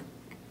thereafter.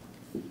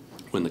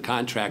 When the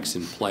contract's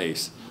in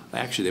place,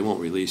 actually, they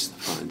won't release the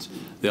funds.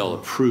 They'll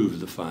approve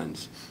the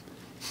funds,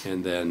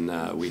 and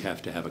then we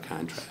have to have a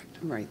contract.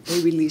 Right,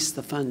 they release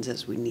the funds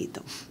as we need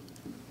them.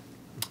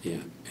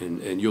 Yeah,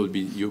 and you'll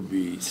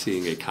be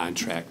seeing a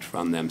contract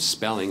from them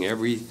spelling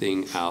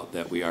everything out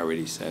that we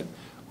already said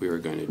we were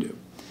going to do.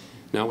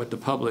 Now, what the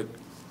public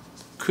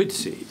could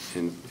see,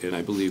 and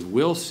I believe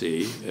will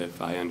see,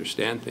 if I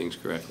understand things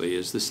correctly,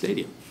 is the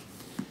stadium,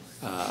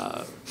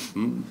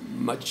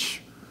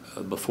 much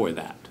before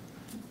that.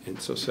 And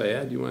so,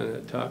 Syed, you want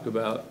to talk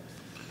about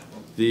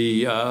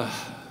the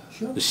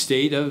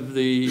state of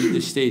the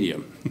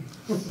stadium?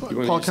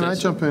 Paul, can I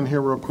jump in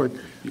here real quick?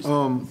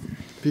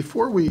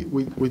 Before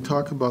we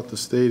talk about the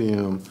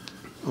stadium,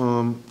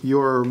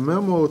 your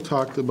memo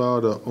talked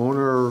about an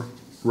owner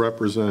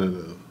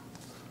representative.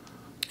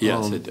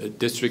 Yes, a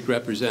district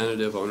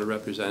representative, owner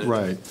representative.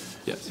 Right.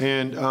 Yes.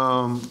 And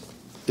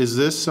is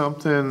this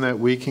something that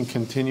we can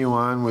continue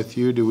on with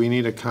you? Do we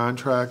need a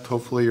contract?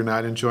 Hopefully you're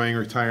not enjoying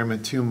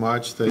retirement too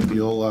much, that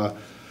you'll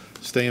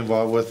stay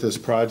involved with this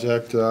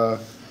project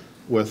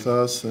with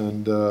us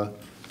and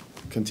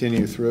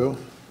continue through?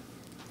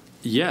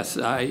 Yes,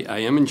 I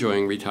am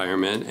enjoying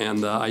retirement,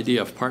 and the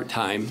idea of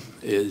part-time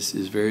is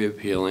very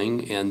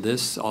appealing. And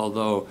this,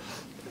 although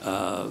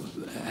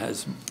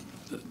has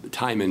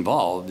time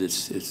involved,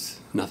 it's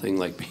nothing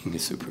like being a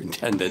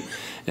superintendent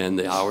and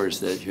the hours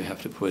that you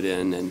have to put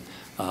in. And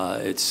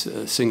it's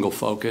a single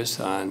focus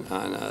on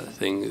a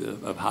thing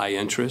of high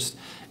interest.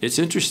 It's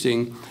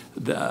interesting,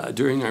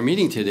 during our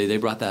meeting today, they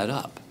brought that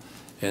up.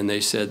 And they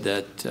said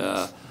that,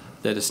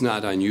 that it's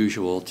not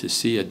unusual to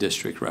see a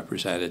district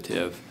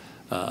representative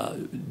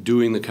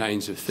doing the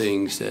kinds of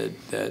things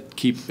that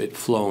keep it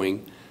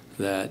flowing,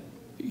 that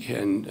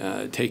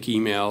can take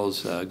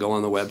emails, go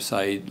on the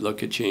website,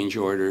 look at change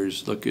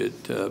orders, look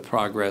at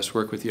progress,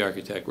 work with the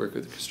architect, work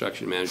with the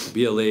construction manager,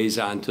 be a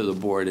liaison to the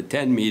board,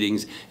 attend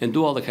meetings, and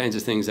do all the kinds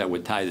of things that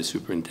would tie the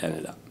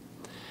superintendent up.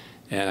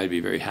 And I'd be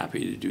very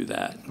happy to do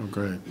that. Oh,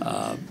 great.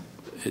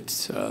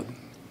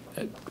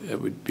 It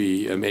would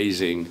be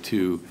amazing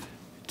to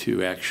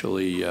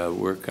actually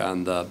work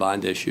on the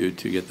bond issue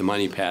to get the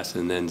money passed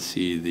and then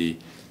see the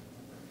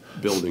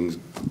buildings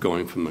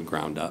going from the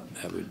ground up.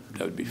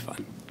 That would be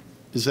fun.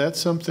 Is that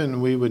something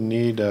we would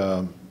need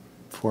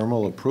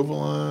formal approval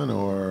on,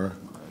 or?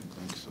 I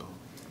think so.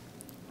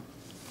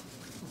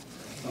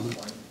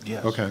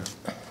 Yes. Okay.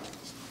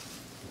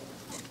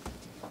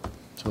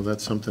 So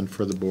that's something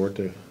for the board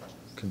to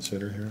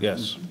consider here?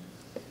 Yes.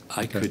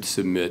 I could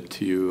submit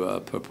to you a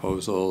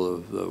proposal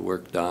of the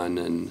work done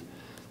and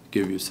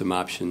give you some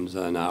options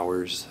on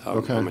hours,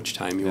 how much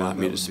time you want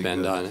me to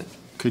spend on it.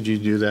 Could you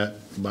do that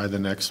by the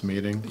next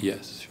meeting?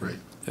 Yes, sure. Right.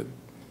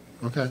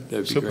 Okay.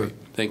 That'd be great.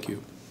 Thank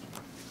you.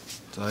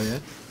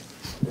 Syed?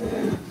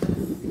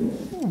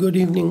 Good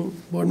evening,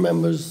 board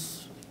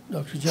members,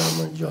 Dr.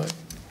 Jarman, Joy,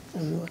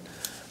 everyone.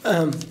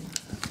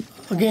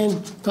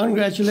 Again,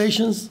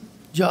 congratulations,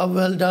 job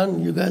well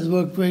done. You guys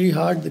worked very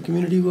hard. The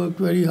community worked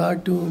very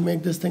hard to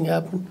make this thing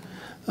happen.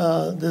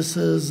 This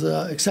is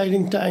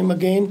exciting time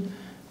again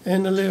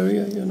in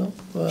Elyria, you know.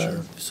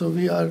 Sure. So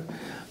we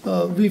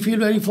feel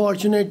very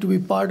fortunate to be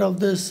part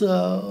of this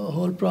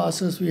whole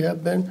process we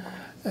have been,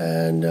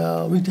 and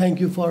we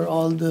thank you for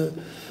all the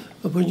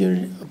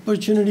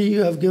opportunity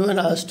you have given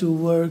us to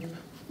work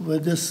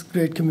with this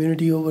great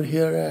community over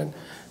here,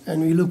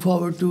 and we look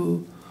forward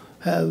to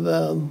have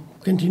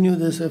continue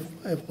this if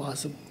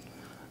possible.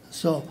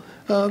 So,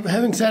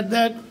 having said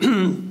that,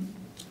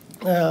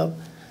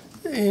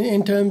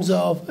 in terms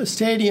of a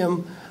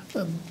stadium,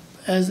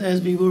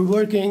 as we were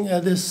working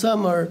this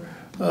summer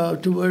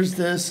towards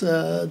this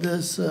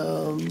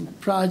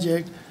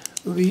project,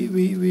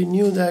 we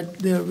knew that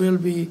there will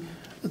be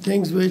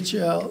things which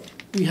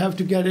we have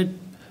to get it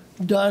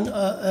done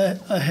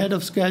ahead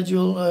of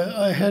schedule,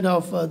 ahead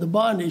of the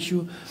bond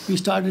issue. We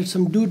started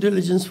some due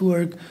diligence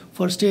work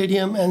for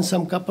stadium and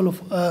some couple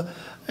of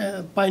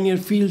Pioneer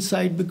Field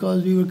site,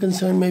 because we were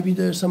concerned maybe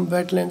there's some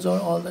wetlands or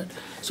all that.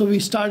 So we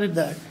started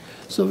that.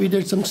 So we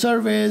did some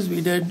surveys,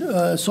 we did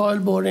soil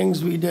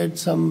borings, we did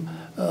some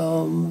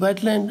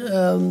wetland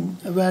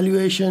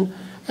evaluation,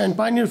 and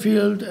Pioneer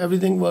Field,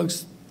 everything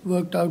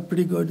worked out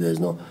pretty good. There's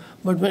no,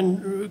 but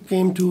when it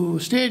came to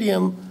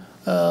stadium,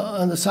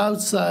 on the south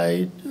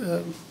side,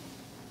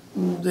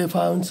 they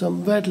found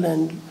some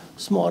wetland,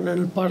 small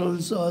little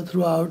puddles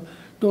throughout.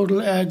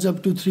 Total adds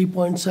up to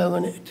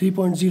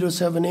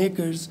 3.07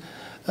 acres.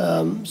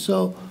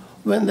 So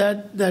when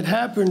that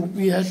happened,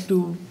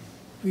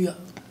 the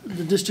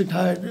district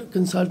hired a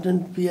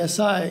consultant,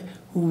 PSI,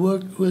 who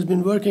has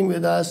been working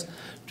with us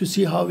to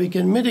see how we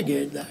can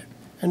mitigate that.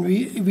 And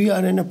we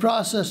are in a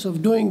process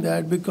of doing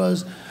that,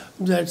 because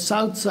that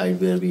south side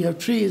where we have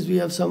trees, we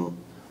have some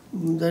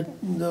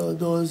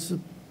those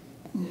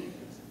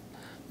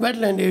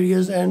wetland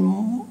areas,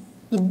 and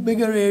the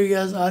bigger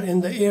areas are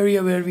in the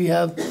area where we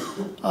have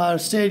our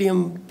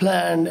stadium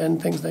planned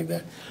and things like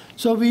that.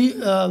 So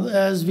we,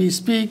 as we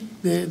speak,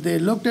 they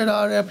looked at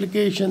our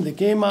application, they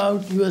came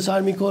out, U.S.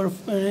 Army Corps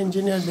of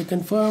Engineers, they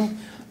confirmed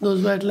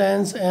those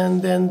wetlands,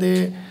 and then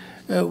they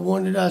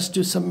wanted us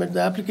to submit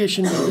the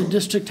application. The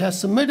district has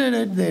submitted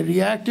it, they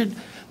reacted,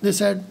 they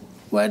said,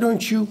 why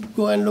don't you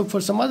go and look for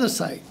some other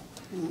site?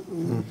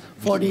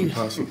 40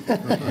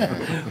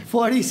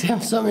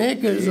 some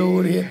acres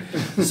over here.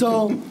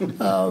 So,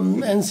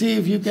 and see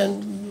if you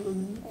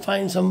can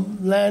find some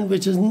land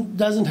which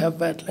doesn't have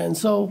wetlands.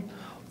 So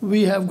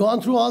we have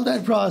gone through all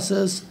that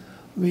process.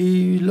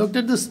 We looked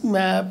at this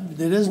map.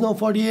 There is no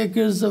 40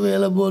 acres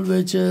available,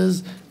 which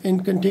is in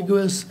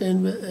contiguous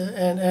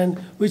and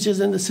which is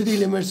in the city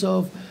limits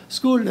of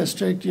school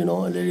district,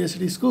 Elyria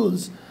City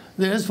Schools.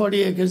 There is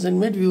 40 acres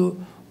in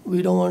Midview.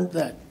 We don't want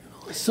that.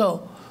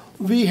 So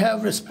we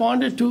have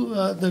responded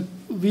to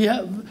we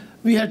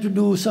had to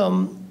do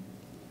some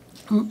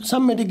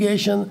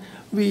mitigation.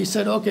 We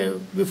said, okay,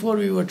 before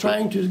we were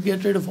trying to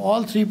get rid of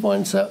all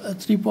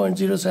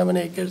 3.07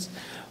 acres,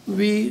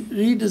 we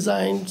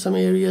redesigned some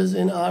areas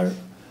in our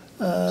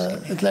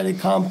athletic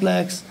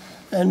complex,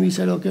 and we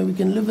said, okay, we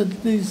can live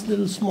with these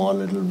small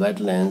little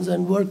wetlands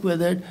and work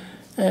with it,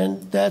 and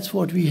that's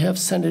what we have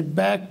sent it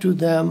back to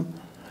them,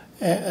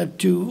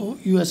 to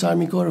U.S.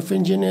 Army Corps of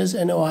Engineers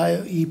and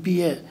Ohio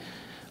EPA.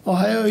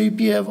 Ohio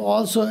EPA have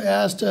also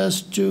asked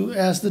us to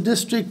ask the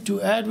district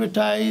to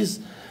advertise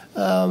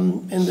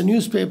in the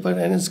newspaper,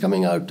 and it's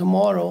coming out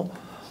tomorrow,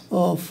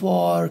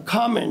 for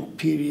comment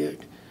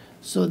period.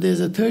 So there's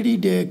a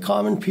 30-day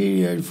comment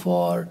period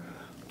for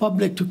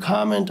public to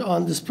comment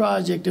on this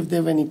project if they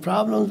have any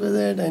problems with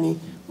it,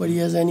 anybody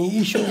has any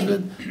issues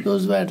with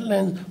those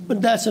wetlands.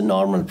 But that's a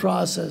normal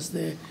process,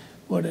 they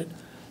put it.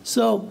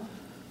 So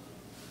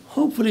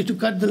hopefully, to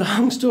cut the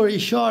long story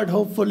short,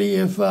 hopefully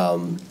if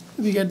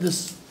we get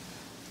this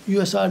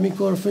U.S. Army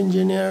Corps of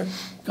Engineers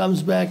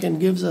comes back and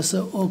gives us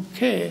an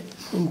okay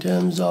in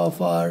terms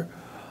of our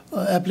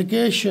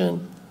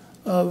application,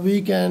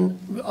 we can,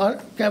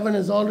 Kevin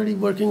is already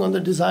working on the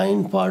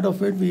design part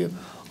of it. We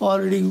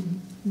already,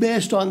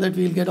 based on that,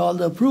 we'll get all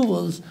the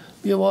approvals.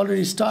 We have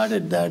already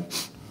started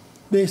that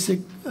basic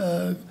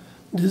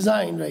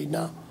design right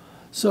now.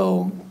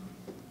 So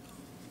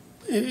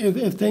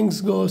if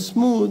things go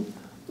smooth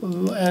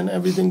and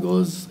everything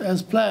goes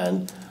as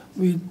planned,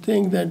 we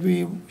think that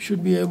we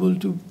should be able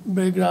to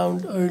break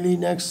ground early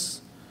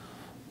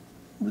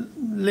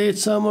late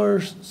summer,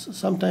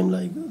 sometime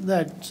like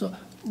that. So,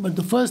 but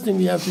the first thing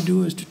we have to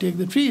do is to take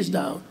the trees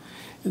down.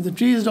 If the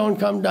trees don't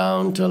come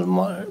down till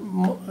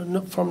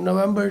from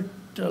November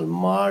till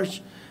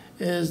March,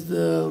 is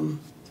the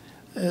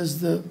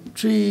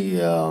tree,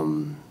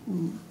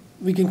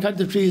 we can cut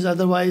the trees.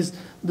 Otherwise,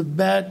 the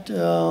bats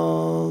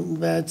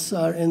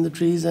are in the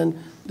trees, and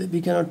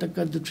we cannot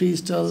cut the trees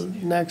till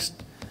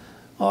next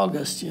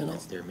August,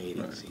 That's their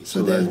mating season.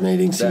 So there's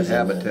mating season. That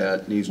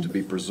habitat needs to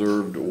be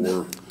preserved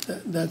or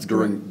That's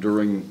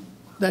during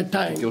that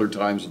time. particular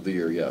times of the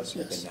year, yes.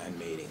 Yes. The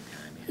non-mating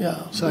time.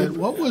 Yeah. So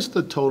what was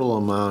the total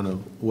amount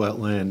of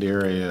wetland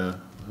area?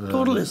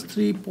 Total is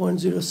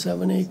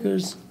 3.07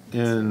 acres.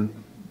 And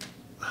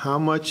how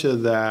much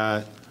of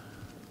that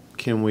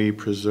can we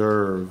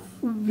preserve?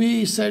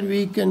 We said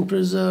we can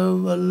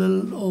preserve a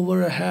little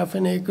over a half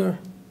an acre.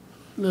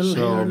 Little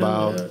So here,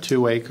 about little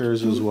 2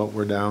 acres is what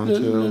we're down to?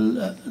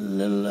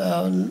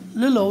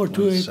 little over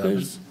 2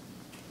 acres.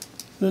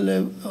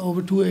 Little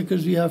over 2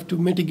 acres we have to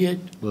mitigate.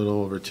 A little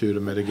over 2 to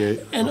mitigate?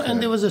 And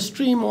there was a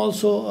stream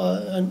also,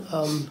 a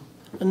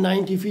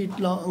 90 feet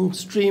long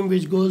stream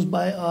which goes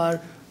by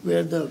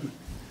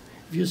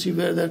if you see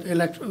where that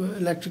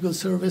electrical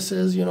service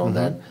is,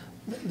 that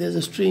there's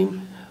a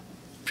stream.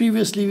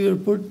 Previously we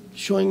were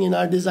showing in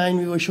our design,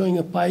 we were showing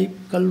a pipe,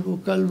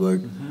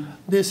 culvert.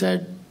 They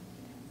said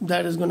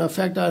that is going to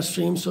affect our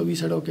stream, so we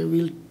said, okay,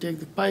 we'll take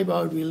the pipe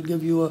out, we'll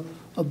give you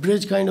a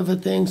bridge kind of a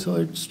thing, so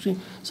it's stream.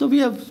 So we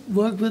have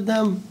worked with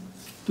them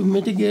to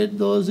mitigate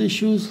those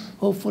issues.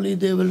 Hopefully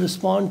they will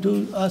respond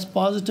to us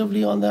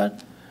positively on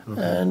that.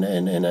 Okay.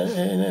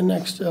 And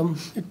next,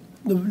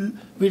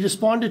 we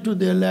responded to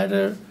their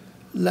letter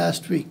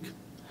last week.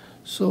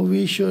 So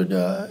we should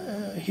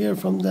hear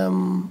from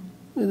them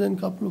within a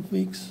couple of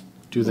weeks.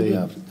 Do they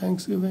after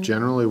Thanksgiving.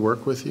 Generally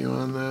work with you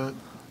on that?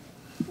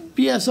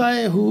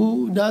 PSI,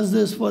 who does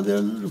this for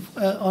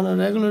on a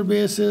regular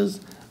basis,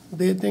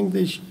 they think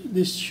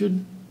this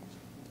should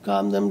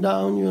calm them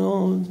down,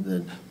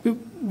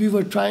 We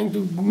were trying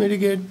to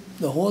mitigate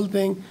the whole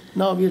thing.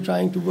 Now we are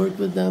trying to work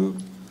with them.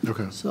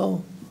 Okay.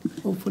 So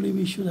hopefully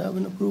we should have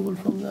an approval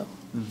from them.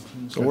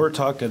 So we're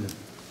talking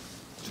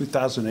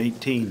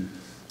 2018,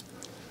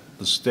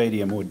 the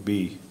stadium would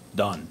be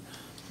done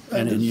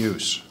and in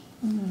use.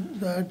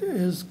 That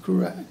is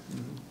correct.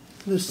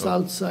 The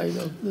south side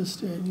of the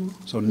stadium.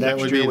 So That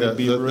next would year be would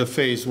be. the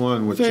phase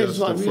one with Phase just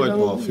the one, we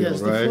football don't- field,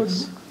 yes,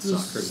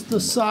 right? The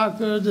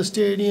soccer, the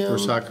stadium. Or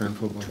soccer and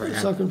football?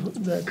 Soccer,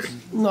 that's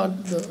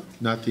not the.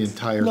 Not the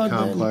entire Not the-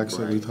 complex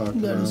that we talked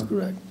about? That is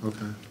correct.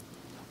 Okay.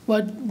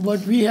 But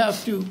we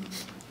have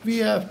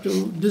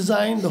to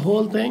design the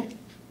whole thing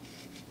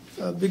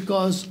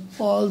because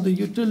all the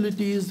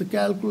utilities, the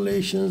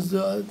calculations,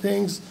 the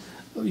things.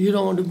 You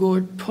don't want to go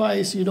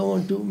twice. You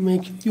want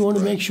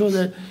to make sure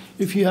that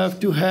if you have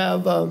to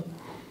have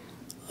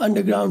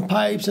underground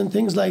pipes and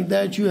things like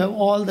that, you have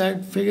all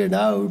that figured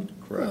out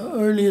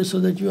earlier so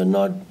that you are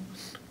not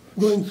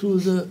going through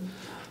the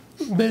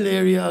build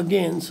area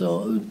again.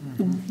 So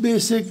the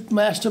basic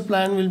master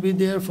plan will be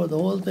there for the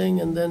whole thing,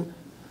 and then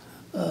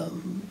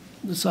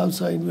the south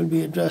side will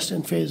be addressed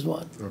in phase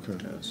one. Okay.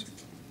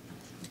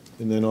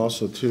 And then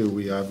also, too,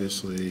 we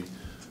obviously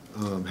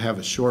have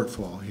a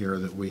shortfall here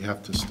that we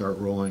have to start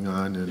rolling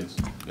on, and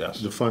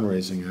the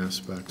fundraising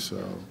aspect.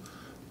 So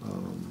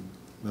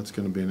that's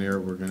going to be an area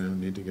we're going to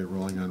need to get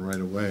rolling on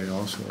right away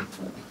also.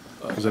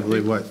 Because I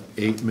believe, what,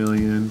 8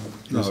 million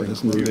is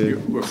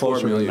included? We're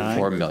 4 million.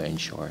 4 million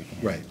short.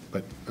 Yeah. Right,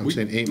 but I'm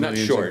saying 8 Not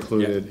million is short,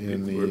 included yeah.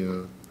 in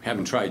the.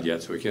 Haven't tried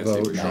yet, so we can't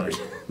say we're short.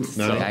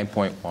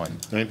 9.1.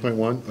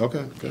 9.1?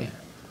 Okay, good.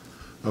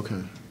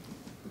 Okay.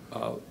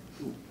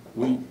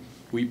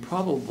 We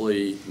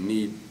probably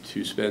need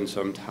to spend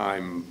some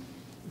time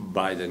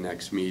by the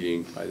next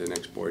meeting, by the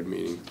next board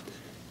meeting,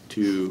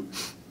 to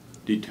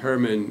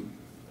determine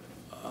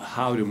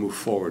how to move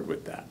forward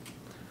with that.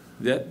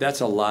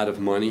 That's a lot of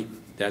money.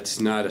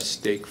 That's not a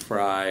steak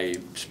fry,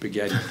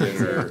 spaghetti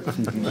dinner.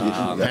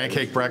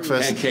 Pancake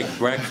breakfast. Pancake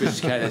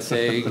breakfast kind of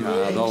thing,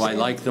 though I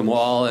like them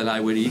all and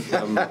I would eat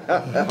them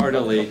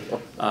heartily.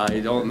 I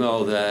don't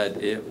know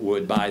that it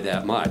would buy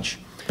that much.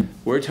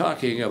 We're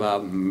talking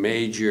about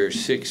major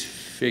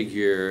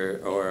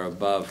six-figure or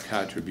above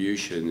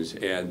contributions,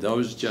 and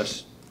those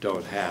just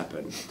don't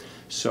happen.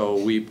 So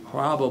we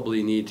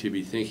probably need to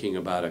be thinking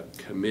about a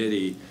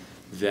committee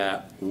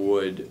that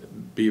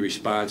would be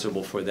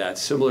responsible for that,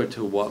 similar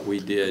to what we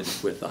did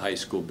with the high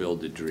school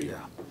Build a Dream,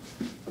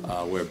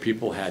 where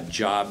people had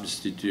jobs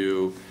to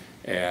do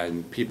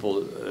and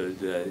people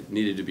that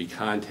needed to be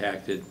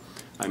contacted.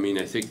 I mean,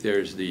 I think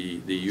there's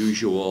the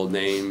usual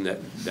name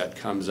that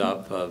comes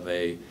up of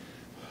a,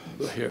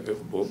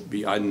 it will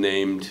be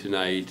unnamed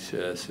tonight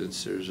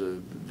since there's a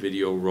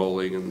video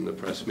rolling and the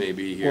press may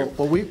be here.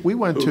 Well, we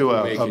went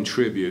to may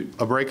contribute.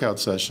 a breakout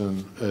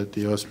session at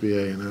the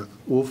OSBA, and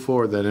we'll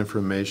forward that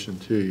information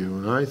to you.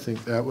 And I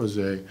think that was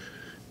a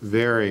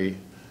very,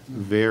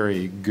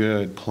 very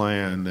good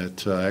plan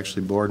that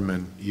actually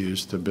Boardman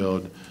used to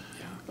build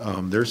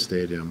their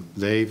stadium.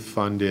 They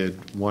funded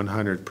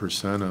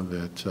 100% of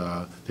it.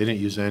 They didn't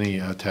use any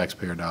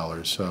taxpayer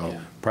dollars, so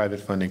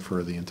private funding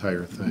for the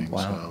entire thing.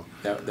 Wow.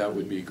 So. That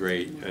would be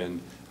great.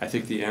 And I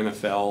think the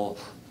NFL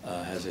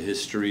has a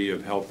history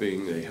of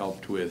helping. They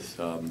helped with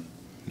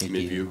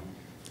Midview.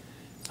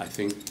 I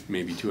think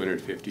maybe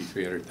 250,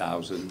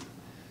 300,000.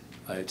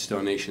 It's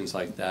donations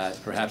like that.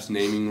 Perhaps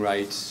naming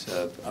rights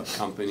of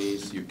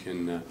companies. You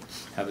can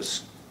have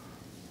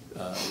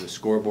the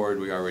scoreboard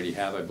we already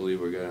have. I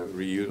believe we're going to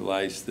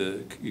reutilize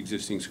the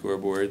existing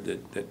scoreboard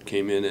that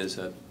came in as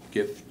a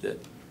gift that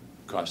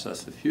cost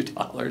us a few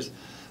dollars.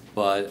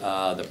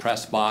 But the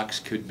press box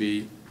could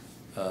be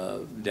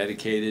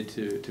dedicated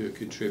to a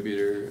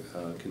contributor,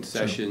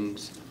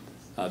 concessions.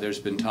 There's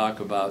been talk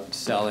about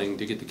selling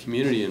to get the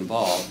community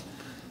involved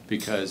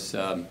because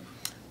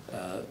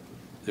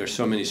there's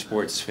so many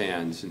sports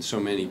fans and so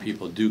many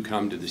people do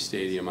come to the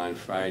stadium on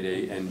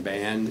Friday, and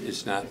band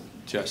is not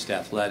just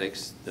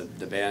athletics.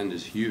 The band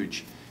is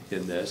huge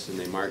in this, and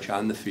they march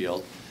on the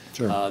field.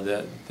 Sure.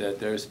 That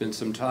there's been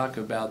some talk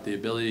about the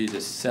ability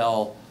to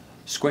sell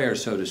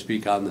squares, so to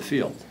speak, on the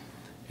field,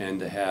 and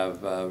to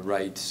have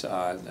rights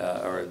on,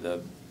 or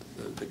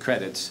the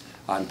credits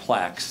on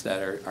plaques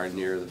that are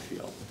near the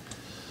field.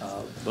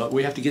 But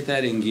we have to get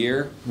that in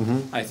gear.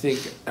 Mm-hmm. I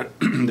think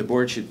the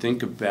board should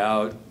think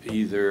about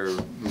either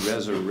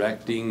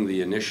resurrecting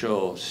the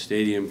initial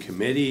stadium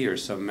committee or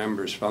some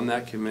members from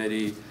that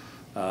committee,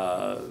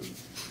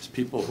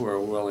 people who are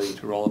willing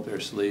to roll up their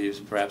sleeves,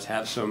 perhaps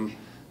have some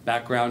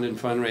background in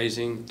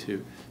fundraising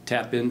to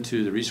tap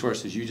into the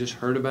resources you just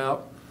heard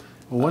about.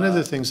 Well, one of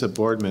the things that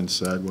Boardman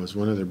said was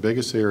one of their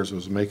biggest errors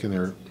was making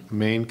their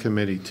main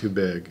committee too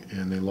big,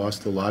 and they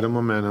lost a lot of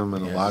momentum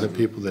and a lot of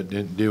people that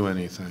didn't do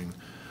anything.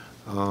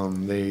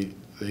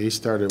 They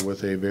started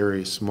with a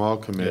very small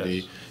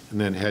committee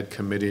and then had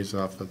committees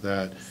off of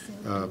that.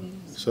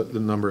 So the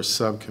number of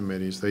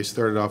subcommittees. They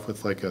started off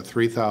with like a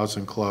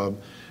 3,000 club.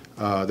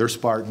 They're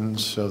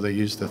Spartans, so they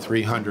used the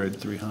 300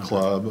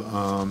 club,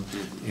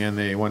 and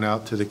they went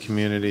out to the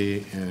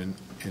community and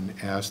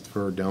asked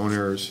for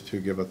donors to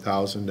give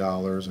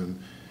 $1,000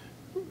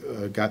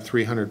 and got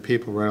 300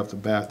 people right off the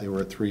bat. They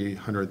were at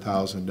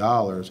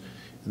 $300,000.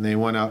 And they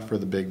went out for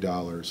the big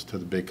dollars to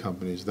the big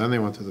companies. Then they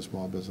went to the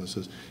small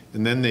businesses.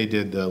 And then they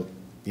did the,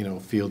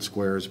 field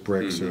squares,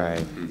 bricks, or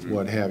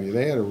what have you.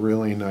 They had a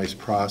really nice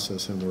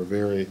process and were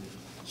very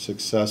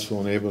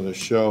successful and able to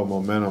show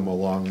momentum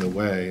along the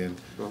way.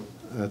 And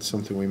that's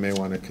something we may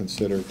want to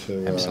consider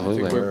to.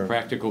 Absolutely. I think we're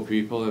practical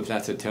people. If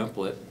that's a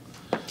template,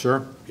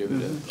 sure. give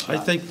it a shot. I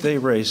think they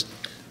raised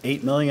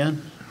 $8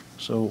 million,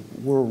 so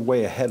we're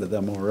way ahead of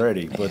them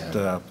already.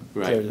 But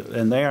Right.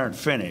 and they aren't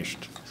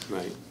finished.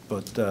 Right.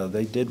 But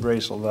they did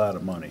raise a lot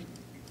of money.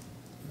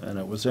 and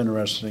it was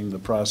interesting, the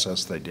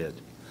process they did.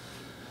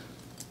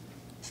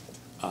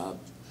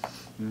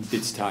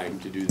 It's time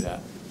to do that,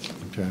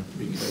 Okay,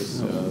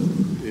 because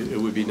it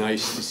would be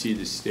nice to see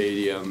the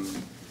stadium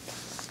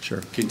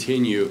sure.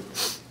 continue.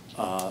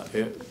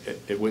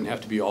 It wouldn't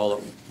have to be all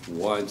at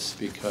once,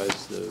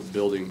 because the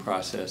building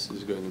process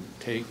is going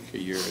to take a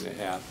year and a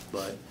half,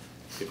 but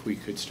if we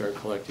could start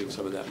collecting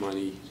some of that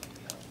money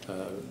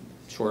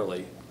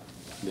shortly,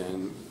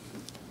 then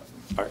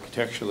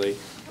architecturally,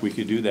 we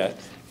could do that.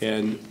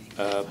 And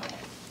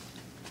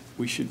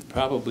we should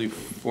probably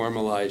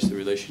formalize the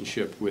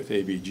relationship with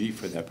ABG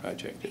for that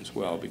project as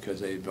well, because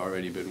they've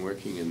already been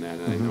working in that,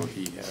 and I know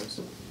he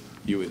has.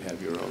 You would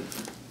have your own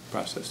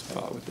process to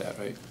follow with that,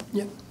 right?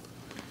 Yeah.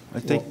 I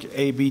think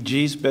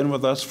ABG's been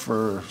with us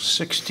for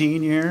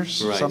 16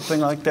 years, Right. something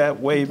like that,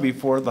 way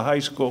before the high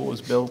school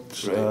was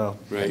built.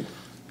 Right.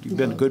 You've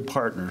been good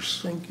partners,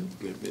 Thank you.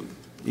 They've been,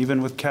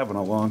 even with Kevin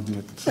along,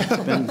 it's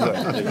been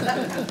good.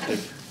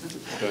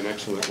 they've done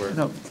excellent work.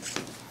 No,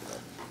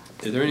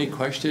 Are there any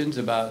questions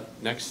about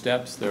next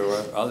steps? There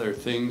were other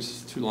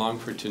things, too long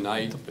for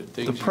tonight, but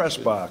things the you press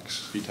should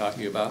box. be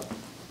talking about?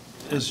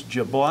 Is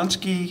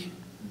Jablonski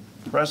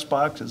press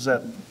box, is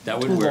that That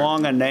would too work.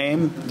 long a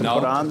name to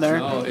put on there?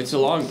 No, it's a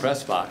long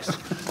press box.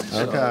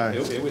 So Okay.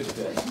 It would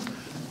fit.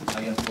 I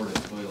can afford a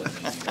toilet.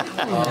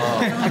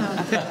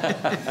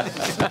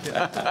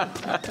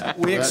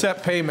 We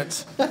accept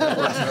payments.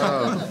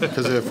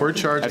 Because if we're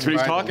charging That's what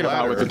he's by the talking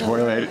about with the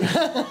letter-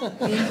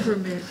 toilet.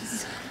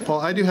 Increments.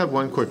 Paul, I do have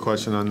one quick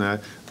question on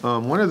that.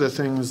 One of the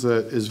things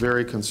that is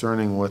very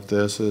concerning with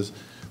this is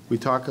we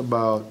talk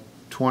about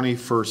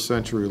 21st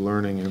century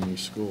learning in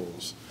these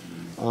schools.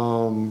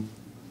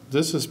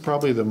 This is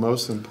probably the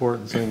most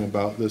important thing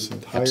about this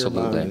entire bond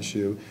Absolutely.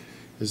 issue,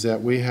 is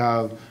that we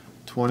have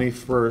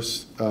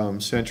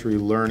 21st century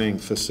learning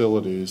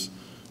facilities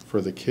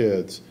for the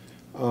kids.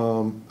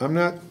 I'm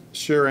not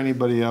sure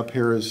anybody up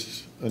here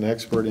is an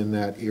expert in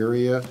that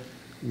area.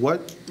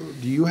 What,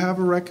 do you have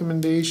a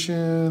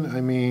recommendation?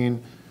 I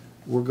mean,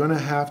 we're going to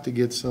have to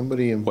get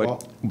somebody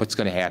involved. What's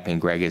going to happen,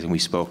 Greg, is, and we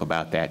spoke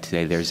about that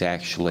today, there's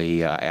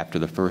actually, after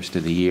the first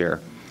of the year,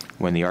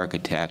 when the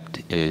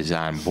architect is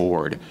on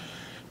board,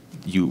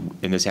 and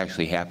this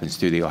actually happens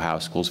through the Ohio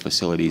Schools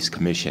Facilities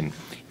Commission,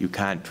 you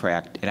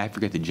contract, and I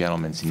forget the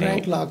gentleman's name.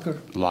 Frank Locker.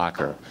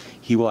 Locker.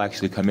 He will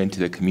actually come into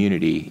the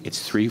community.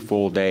 It's 3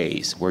 full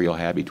days where you'll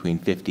have between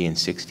 50 and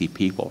 60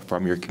 people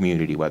from your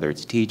community, whether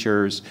it's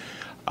teachers,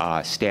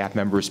 staff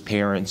members,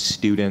 parents,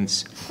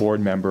 students,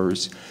 board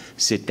members,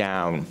 sit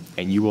down,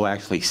 and you will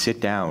actually sit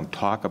down,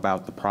 talk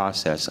about the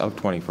process of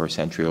 21st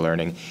century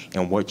learning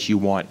and what you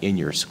want in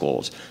your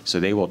schools. So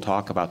they will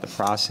talk about the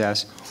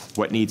process,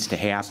 what needs to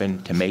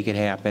happen to make it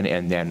happen,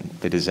 and then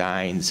the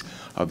designs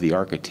of the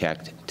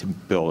architect to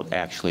build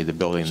actually the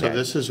building. So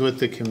this is with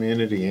the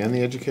community and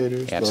the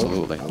educators? both?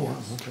 Absolutely. Oh, wow,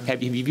 okay.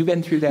 Have you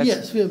been through that?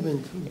 Yes, we have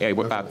been through. Yeah,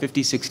 about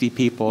 50, 60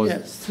 people?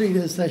 Yes,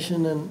 3-day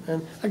session,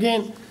 and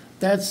again,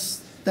 that's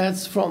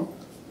from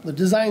the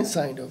design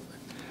side of it.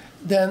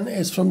 Then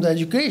it's from the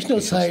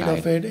educational side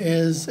of it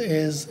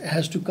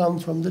has to come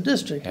from the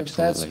district. If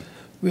that's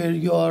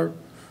Absolutely. where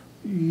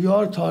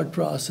your thought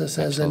process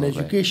as an Absolutely.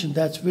 education,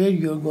 that's where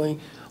you're going.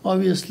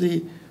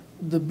 Obviously,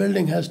 the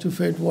building has to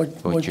fit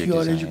what your your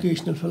design.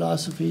 educational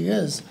philosophy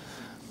is.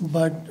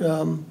 But,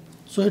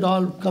 so it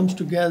all comes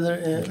together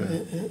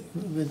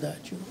with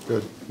that. You know.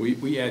 Good.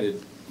 We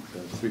added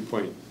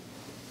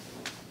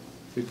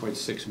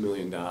 $3.6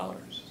 million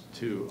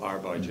to our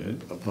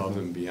budget above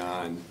and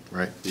beyond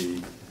Right.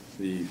 the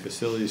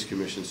Facilities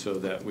Commission, so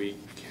that we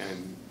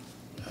can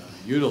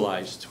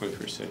utilize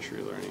 21st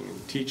century learning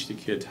and teach the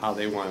kids how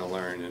they want to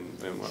learn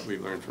and what we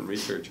learned from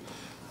research.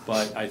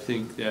 But I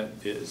think that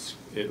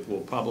it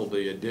will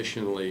probably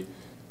additionally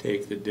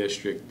take the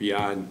district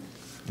beyond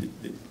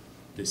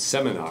the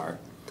seminar.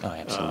 Oh,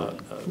 absolutely.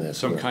 That's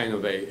Some correct. kind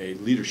of a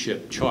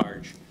leadership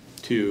charge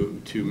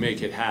to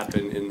make it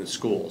happen in the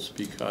schools,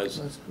 because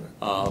That's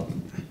correct.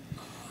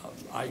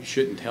 I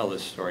shouldn't tell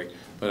this story,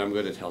 but I'm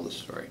going to tell the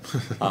story.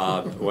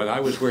 When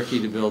I was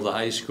working to build the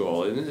high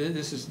school, and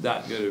this is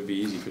not going to be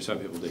easy for some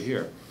people to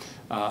hear,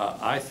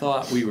 I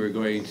thought we were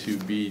going to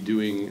be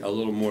doing a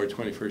little more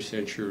 21st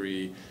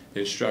century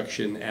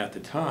instruction at the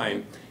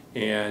time,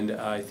 and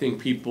I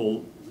think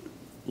people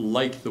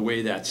liked the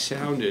way that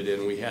sounded,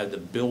 and we had the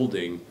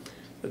building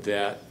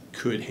that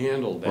could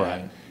handle that.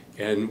 Right.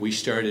 And we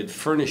started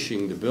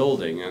furnishing the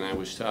building, and I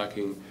was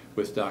talking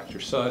with Dr.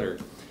 Sutter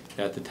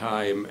at the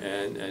time,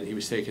 and he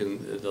was taking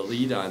the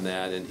lead on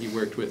that, and he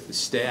worked with the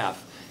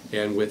staff,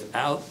 and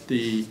without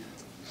we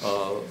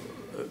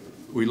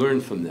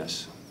learned from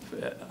this,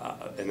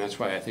 and that's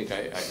why I think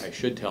I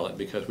should tell it,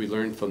 because we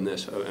learned from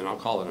this, and I'll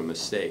call it a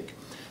mistake.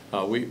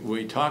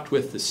 We talked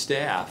with the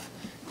staff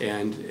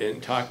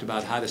and talked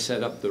about how to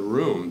set up the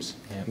rooms,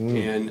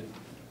 and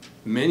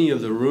many of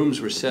the rooms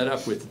were set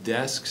up with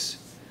desks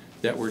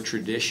that were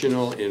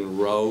traditional in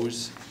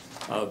rows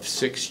of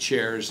 6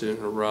 chairs in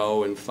a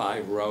row and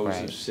 5 rows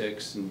Right. of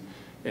 6,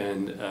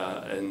 and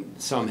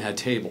some had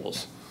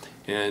tables.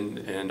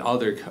 and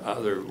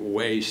other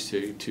ways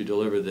to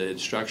deliver the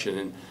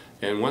instruction.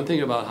 And one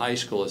thing about high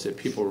school is that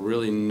people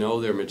really know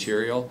their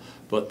material,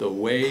 but the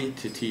way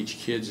to teach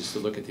kids is to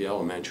look at the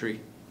elementary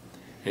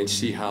and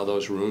see how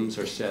those rooms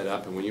are set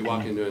up. And when you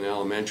walk into an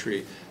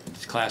elementary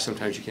class,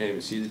 sometimes you can't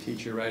even see the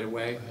teacher right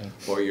away,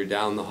 or you're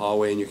down the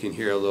hallway and you can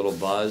hear a little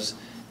buzz.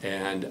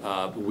 And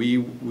we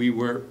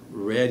weren't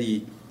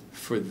ready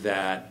for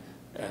that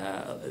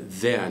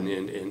then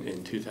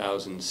in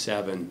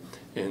 2007,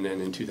 and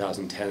then in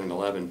 2010 and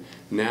 11.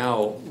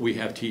 Now we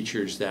have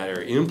teachers that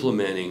are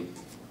implementing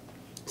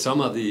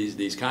some of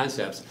these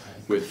concepts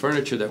with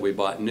furniture that we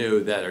bought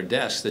new that are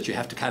desks that you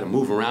have to kind of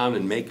move around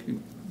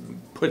and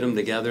put them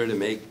together to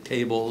make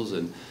tables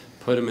and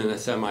put them in a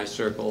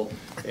semicircle.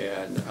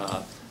 And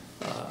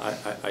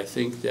I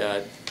think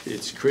that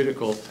it's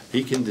critical.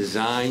 He can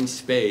design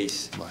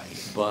space,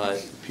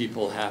 but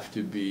people have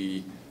to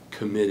be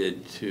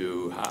committed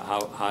to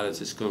how is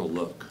this going to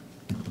look?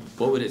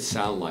 What would it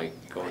sound like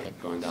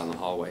going down the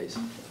hallways?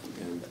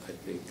 And I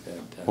think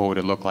that... What would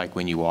it look like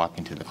when you walk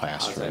into the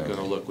how's classroom? that going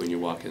to look when you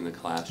walk in the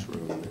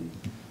classroom?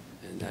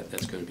 And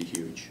that's going to be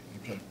huge.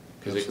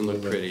 Because it can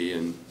look pretty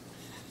and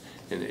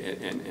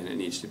it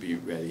needs to be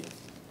ready.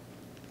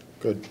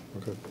 Good,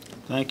 okay.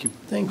 Thank you.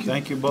 Thank you.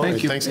 Thank you both.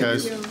 Thank you. Thanks,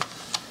 guys.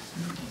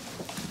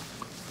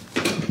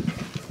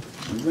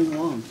 Moving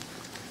along.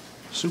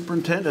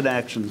 Superintendent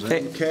actions,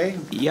 okay?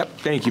 Yep,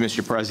 thank you,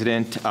 Mr.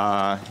 President.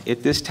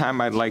 At this time,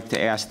 I'd like to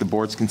ask the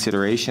board's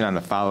consideration on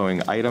the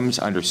following items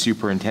under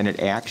superintendent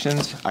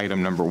actions.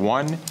 Item number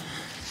 1,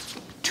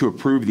 to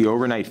approve the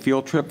overnight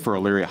field trip for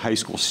Elyria High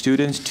School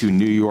students to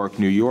New York,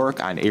 New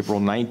York on April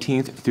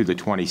 19th through the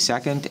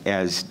 22nd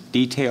as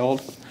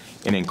detailed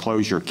in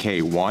enclosure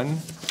K1.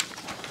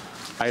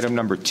 Item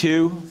number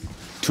 2,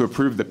 to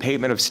approve the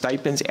payment of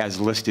stipends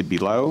as listed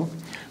below.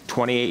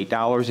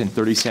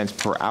 $28.30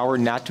 per hour,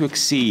 not to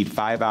exceed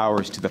 5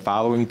 hours to the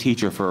following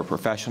teacher for a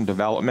professional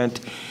development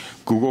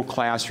Google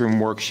Classroom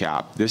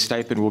workshop. This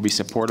stipend will be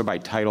supported by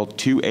Title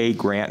IIA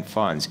grant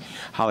funds.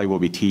 Holly will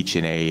be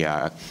teaching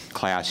a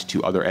class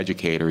to other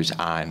educators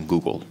on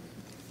Google.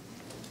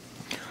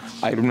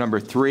 Item number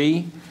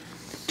 3,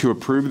 to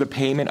approve the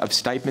payment of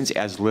stipends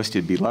as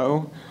listed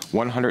below.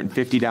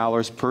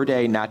 $150 per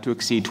day, not to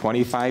exceed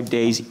 25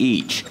 days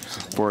each,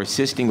 for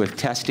assisting with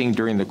testing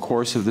during the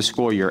course of the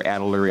school year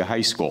at Elyria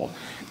High School.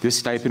 This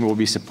stipend will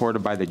be supported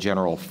by the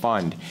general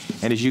fund.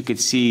 And as you can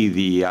see,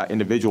 the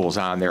individuals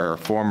on there are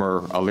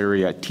former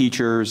Elyria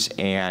teachers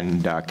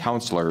and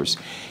counselors,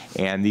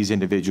 and these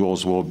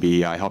individuals will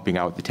be helping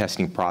out with the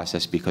testing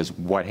process, because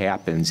what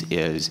happens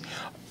is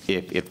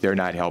if they're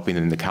not helping,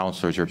 then the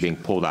counselors are being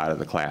pulled out of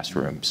the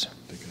classrooms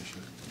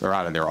or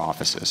out of their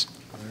offices.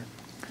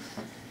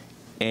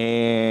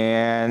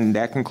 And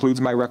that concludes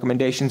my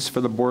recommendations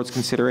for the board's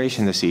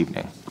consideration this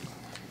evening.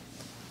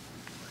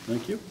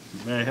 Thank you.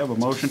 May I have a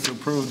motion to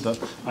approve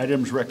the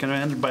items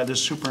recommended by the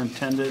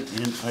superintendent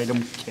in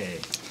item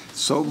K?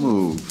 So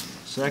moved.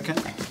 Second?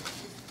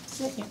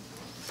 Second.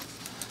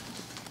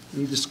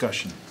 Any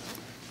discussion?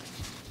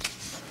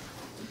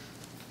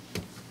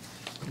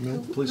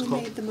 Please Who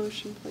call. made the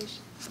motion, please?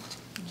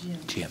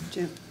 Jim.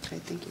 Jim. Okay,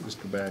 thank you.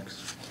 Mr.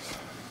 Bax.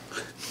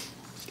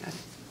 Got it.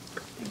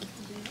 Thank you.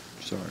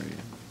 Sorry.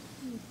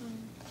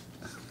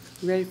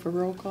 You ready for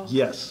roll call?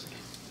 Yes.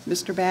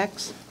 Mr.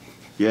 Bax?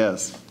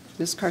 Yes.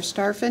 Ms.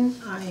 Karstafen?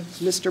 Aye.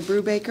 Mr.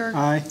 Brubaker?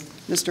 Aye.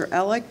 Mr.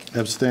 Elick?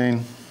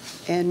 Abstain.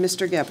 And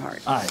Mr.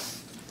 Gebhardt? Aye.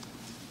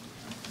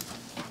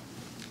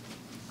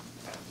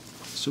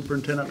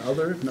 Superintendent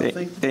other,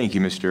 nothing? Thank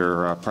you,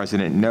 Mr.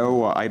 President.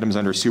 No items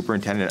under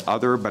superintendent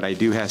other, but I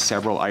do have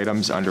several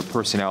items under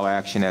personnel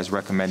action as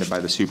recommended by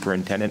the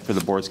superintendent for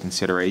the board's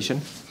consideration.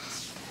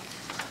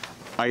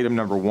 Item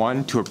number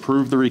 1, to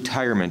approve the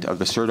retirement of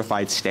the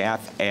certified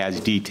staff as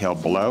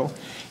detailed below.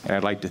 And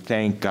I'd like to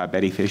thank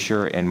Betty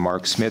Fisher and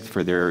Mark Smith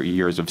for their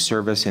years of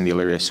service in the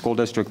Elyria School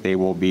District. They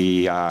will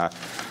be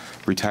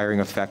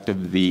retiring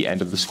effective the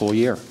end of the school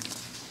year.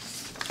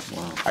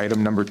 Wow.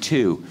 Item number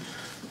 2,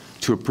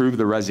 to approve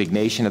the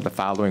resignation of the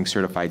following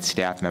certified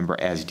staff member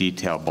as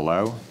detailed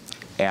below.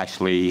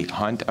 Ashley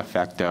Hunt,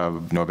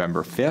 effective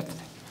November 5th.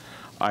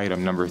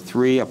 Item number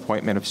 3,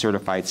 appointment of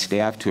certified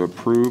staff, to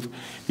approve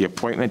the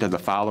appointment of the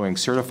following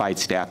certified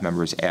staff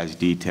members as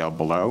detailed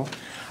below.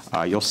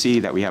 You'll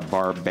see that we have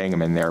Barb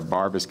Bangaman there.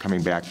 Barb is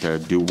coming back to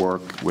do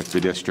work with the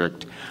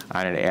district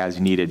on an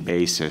as-needed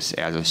basis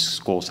as a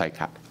school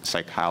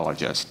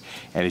psychologist.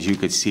 And as you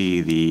could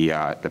see,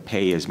 the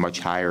pay is much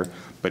higher,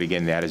 but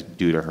again, that is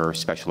due to her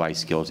specialized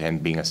skills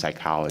and being a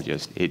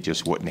psychologist. It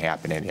just wouldn't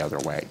happen any other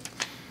way.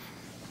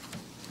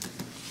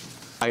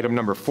 Item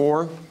number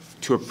 4,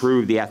 to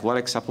approve the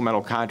athletic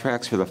supplemental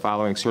contracts for the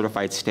following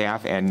certified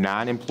staff and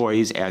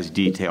non-employees as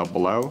detailed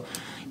below.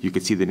 You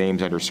can see the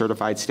names under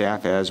certified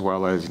staff as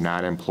well as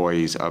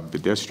non-employees of the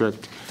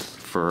district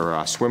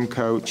for swim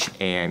coach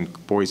and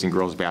boys and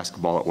girls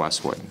basketball at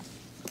Westwood.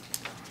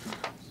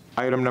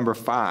 Item number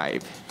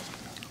 5,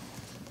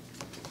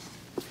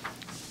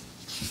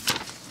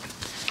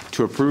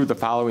 to approve the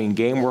following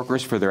game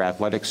workers for their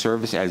athletic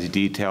service as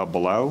detailed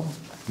below.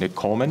 Nick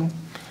Coleman.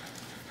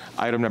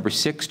 Item number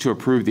 6, to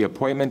approve the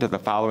appointment of the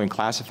following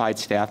classified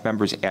staff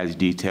members as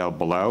detailed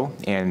below.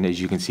 And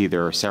as you can see,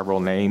 there are several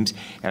names,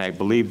 and I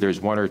believe there's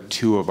 1 or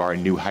 2 of our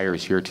new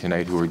hires here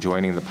tonight who are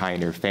joining the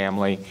Pioneer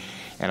family.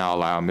 And I'll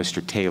allow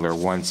Mr. Taylor,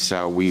 once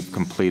we've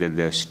completed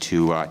this,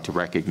 to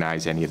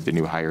recognize any of the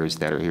new hires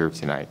that are here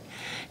tonight.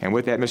 And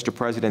with that, Mr.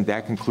 President,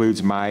 that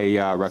concludes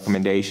my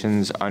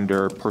recommendations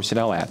under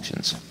personnel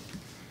actions.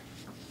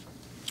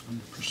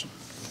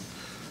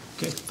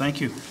 Okay,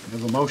 thank you. We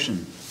have a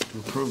motion to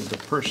approve the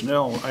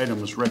personnel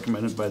items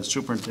recommended by the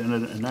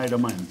superintendent in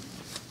item M.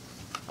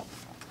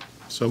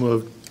 So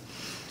moved.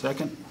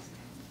 Second,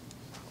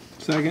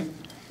 Second.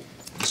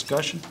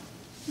 discussion?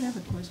 I have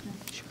a question.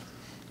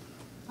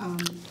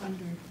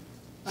 Under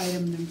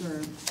item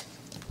number,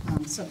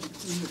 subject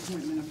to the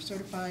appointment of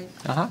certified,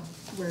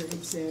 where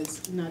it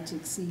says not to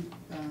exceed,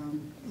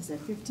 is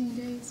that 15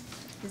 days?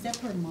 Is that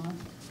per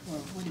month, or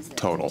what is that?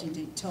 Total. 15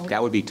 day total?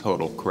 That would be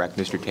total, correct,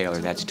 Mr. Taylor?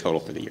 That's total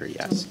for the year,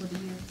 yes. Total for the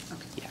year?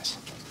 Okay. Yes.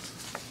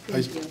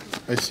 Thank you.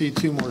 I see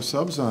 2 more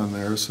subs on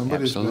there.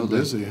 Somebody's been Absolutely.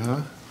 busy,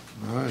 huh?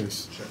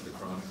 Nice. Check the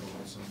Chronicle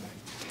on Sunday.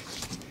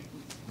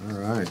 All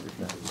right.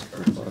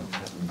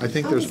 I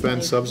think there's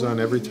been subs on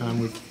every time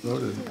we've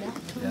voted.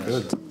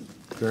 Good.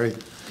 Great.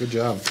 Good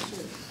job.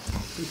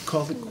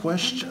 Call the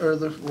question, or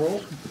the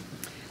roll?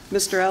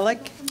 Mr.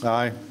 Elick?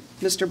 Aye.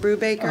 Mr.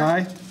 Brubaker?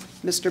 Aye.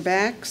 Mr.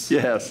 Bax?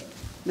 Yes.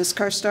 Ms.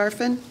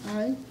 Karstafen?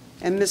 Aye.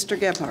 And Mr.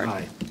 Gebhardt?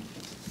 Aye.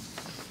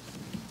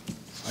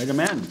 Item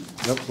N.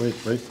 Nope, wait.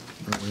 Mr.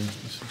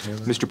 Taylor?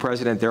 Mr.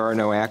 President, there are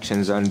no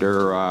actions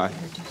under,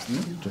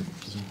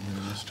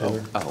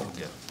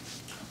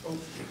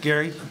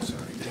 Gary?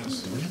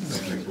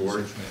 Thank you,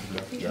 Board.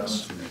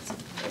 Yes.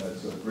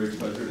 It's a great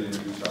pleasure to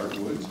introduce Art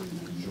Woods,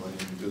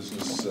 joining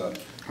business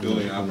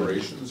building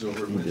operations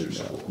over at Windsor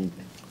School.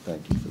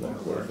 Thank you for that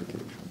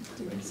clarification.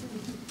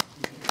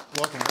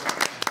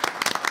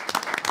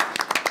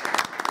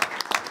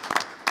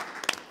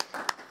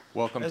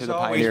 welcome to As the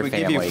always, Pioneer we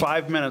family. give you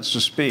 5 minutes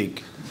to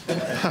speak.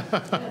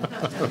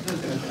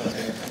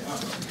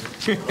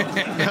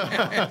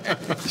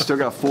 Still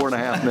got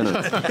 4.5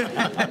 minutes.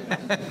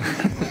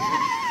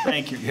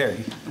 Thank you,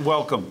 Gary.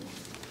 Welcome.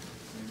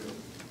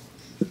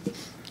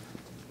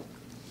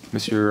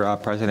 Mr.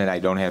 President, I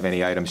don't have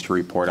any items to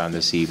report on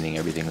this evening.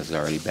 Everything has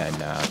already been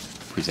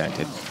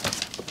presented.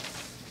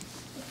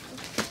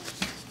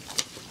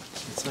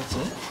 That's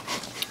it?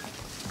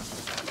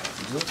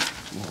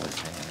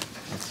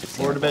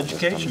 Board of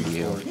Education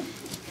report.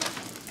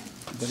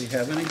 Anybody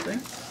have anything?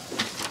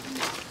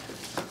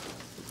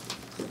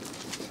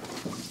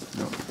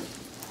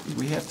 Do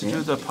we have to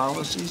do the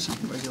policies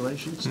and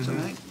regulations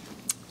tonight?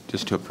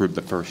 Just to approve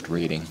the first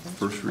reading.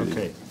 First reading.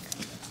 Okay.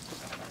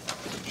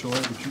 Joy,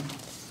 would you?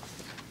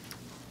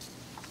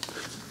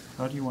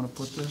 How do you want to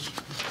put this?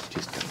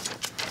 Just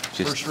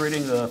First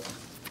reading, the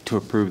to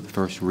approve the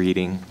first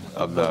reading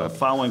of the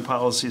following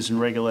policies and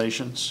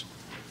regulations.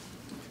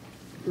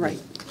 Right.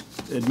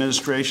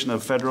 Administration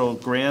of federal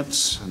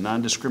grants,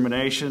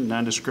 non-discrimination,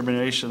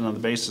 non-discrimination on the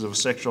basis of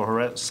sexual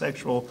harassment,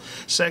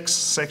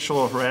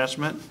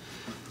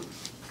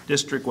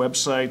 district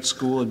website,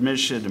 school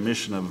admission,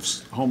 admission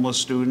of homeless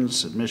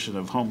students,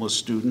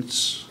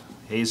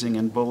 hazing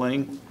and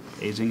bullying,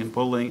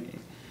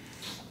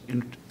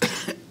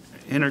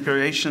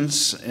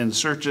 integrations and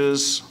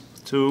searches.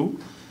 2,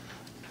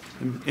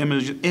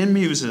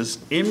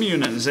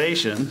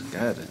 immunization,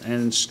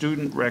 and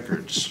student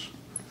records.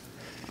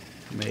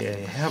 May I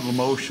have a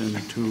motion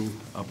to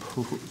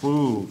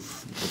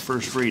approve the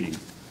first reading?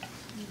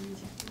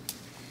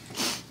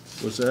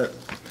 Was that?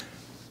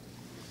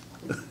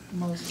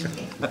 Motion.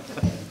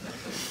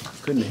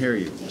 Couldn't hear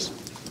you. Do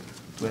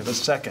we have a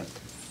second?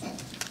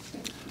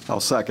 I'll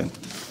second.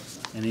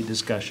 Any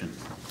discussion?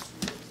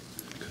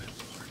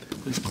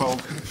 Please call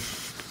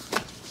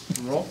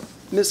the roll.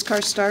 Ms.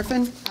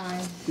 Karstafen?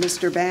 Aye.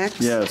 Mr.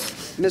 Bax?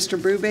 Yes. Mr.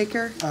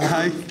 Brubaker?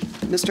 Aye.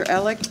 Mr.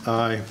 Elick?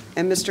 Aye.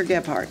 And Mr.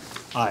 Gebhardt?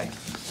 Aye.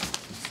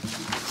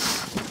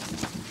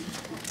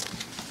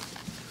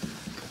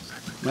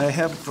 May I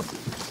have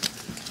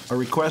a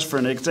request for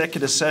an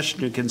executive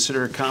session to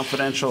consider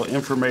confidential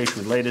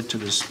information related to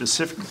the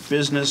specific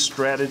business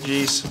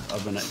strategies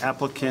of an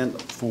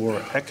applicant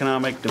for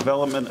economic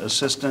development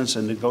assistance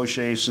and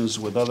negotiations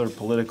with other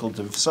political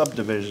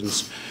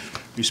subdivisions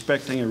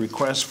respecting a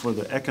request for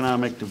the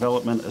economic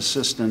development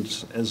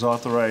assistance as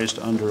authorized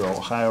under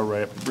Ohio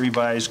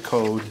Revised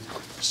Code,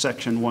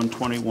 Section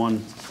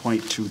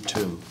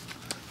 121.22.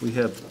 We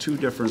have 2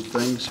 different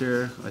things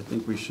here. I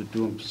think we should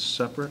do them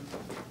separate.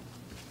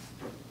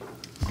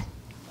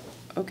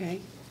 Okay.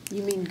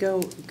 You mean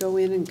go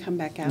in and come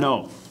back out?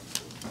 No.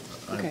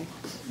 Okay,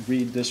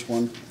 Read this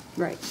one.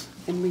 right.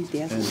 And read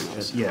the other And,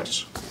 one.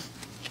 yes.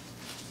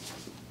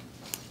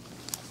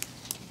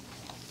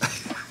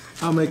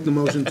 I'll make the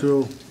motion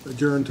to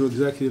adjourn to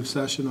executive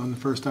session on the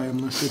first item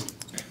listed.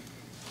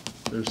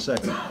 There's a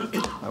second.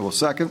 I will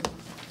second.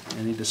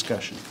 Any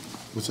discussion?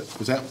 Was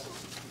that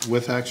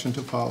with action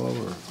to follow,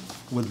 or?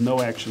 With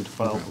no action to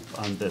follow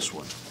on this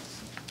one.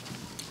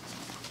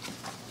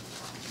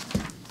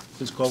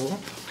 Please call the roll.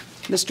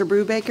 Mr.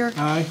 Brubaker?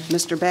 Aye.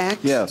 Mr. Bax?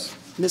 Yes.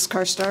 Ms.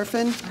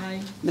 Karstafen? Aye.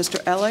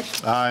 Mr. Elick?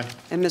 Aye.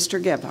 And Mr.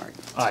 Gebhardt?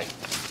 Aye.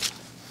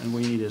 And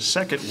we need a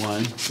second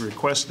one to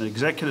request an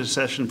executive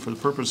session for the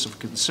purpose of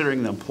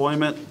considering the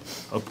employment,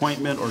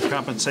 appointment, or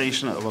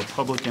compensation of a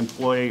public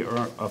employee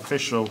or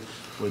official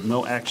with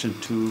no action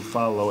to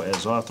follow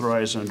as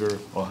authorized under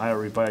Ohio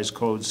Revised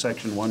Code,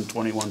 Section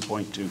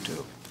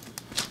 121.22.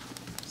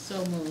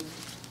 So moved.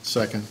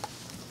 Second.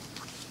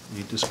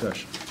 Any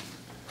discussion?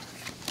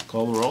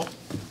 Call the roll.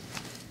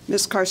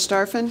 Ms.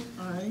 Karstafen?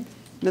 Aye.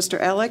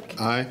 Mr. Elick?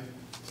 Aye.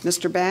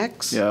 Mr.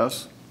 Bax?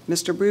 Yes.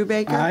 Mr.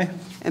 Brubaker? Aye.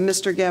 And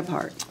Mr.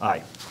 Gebhardt?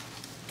 Aye.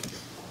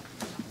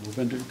 Move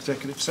into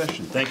executive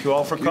session. Thank you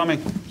all for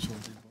coming.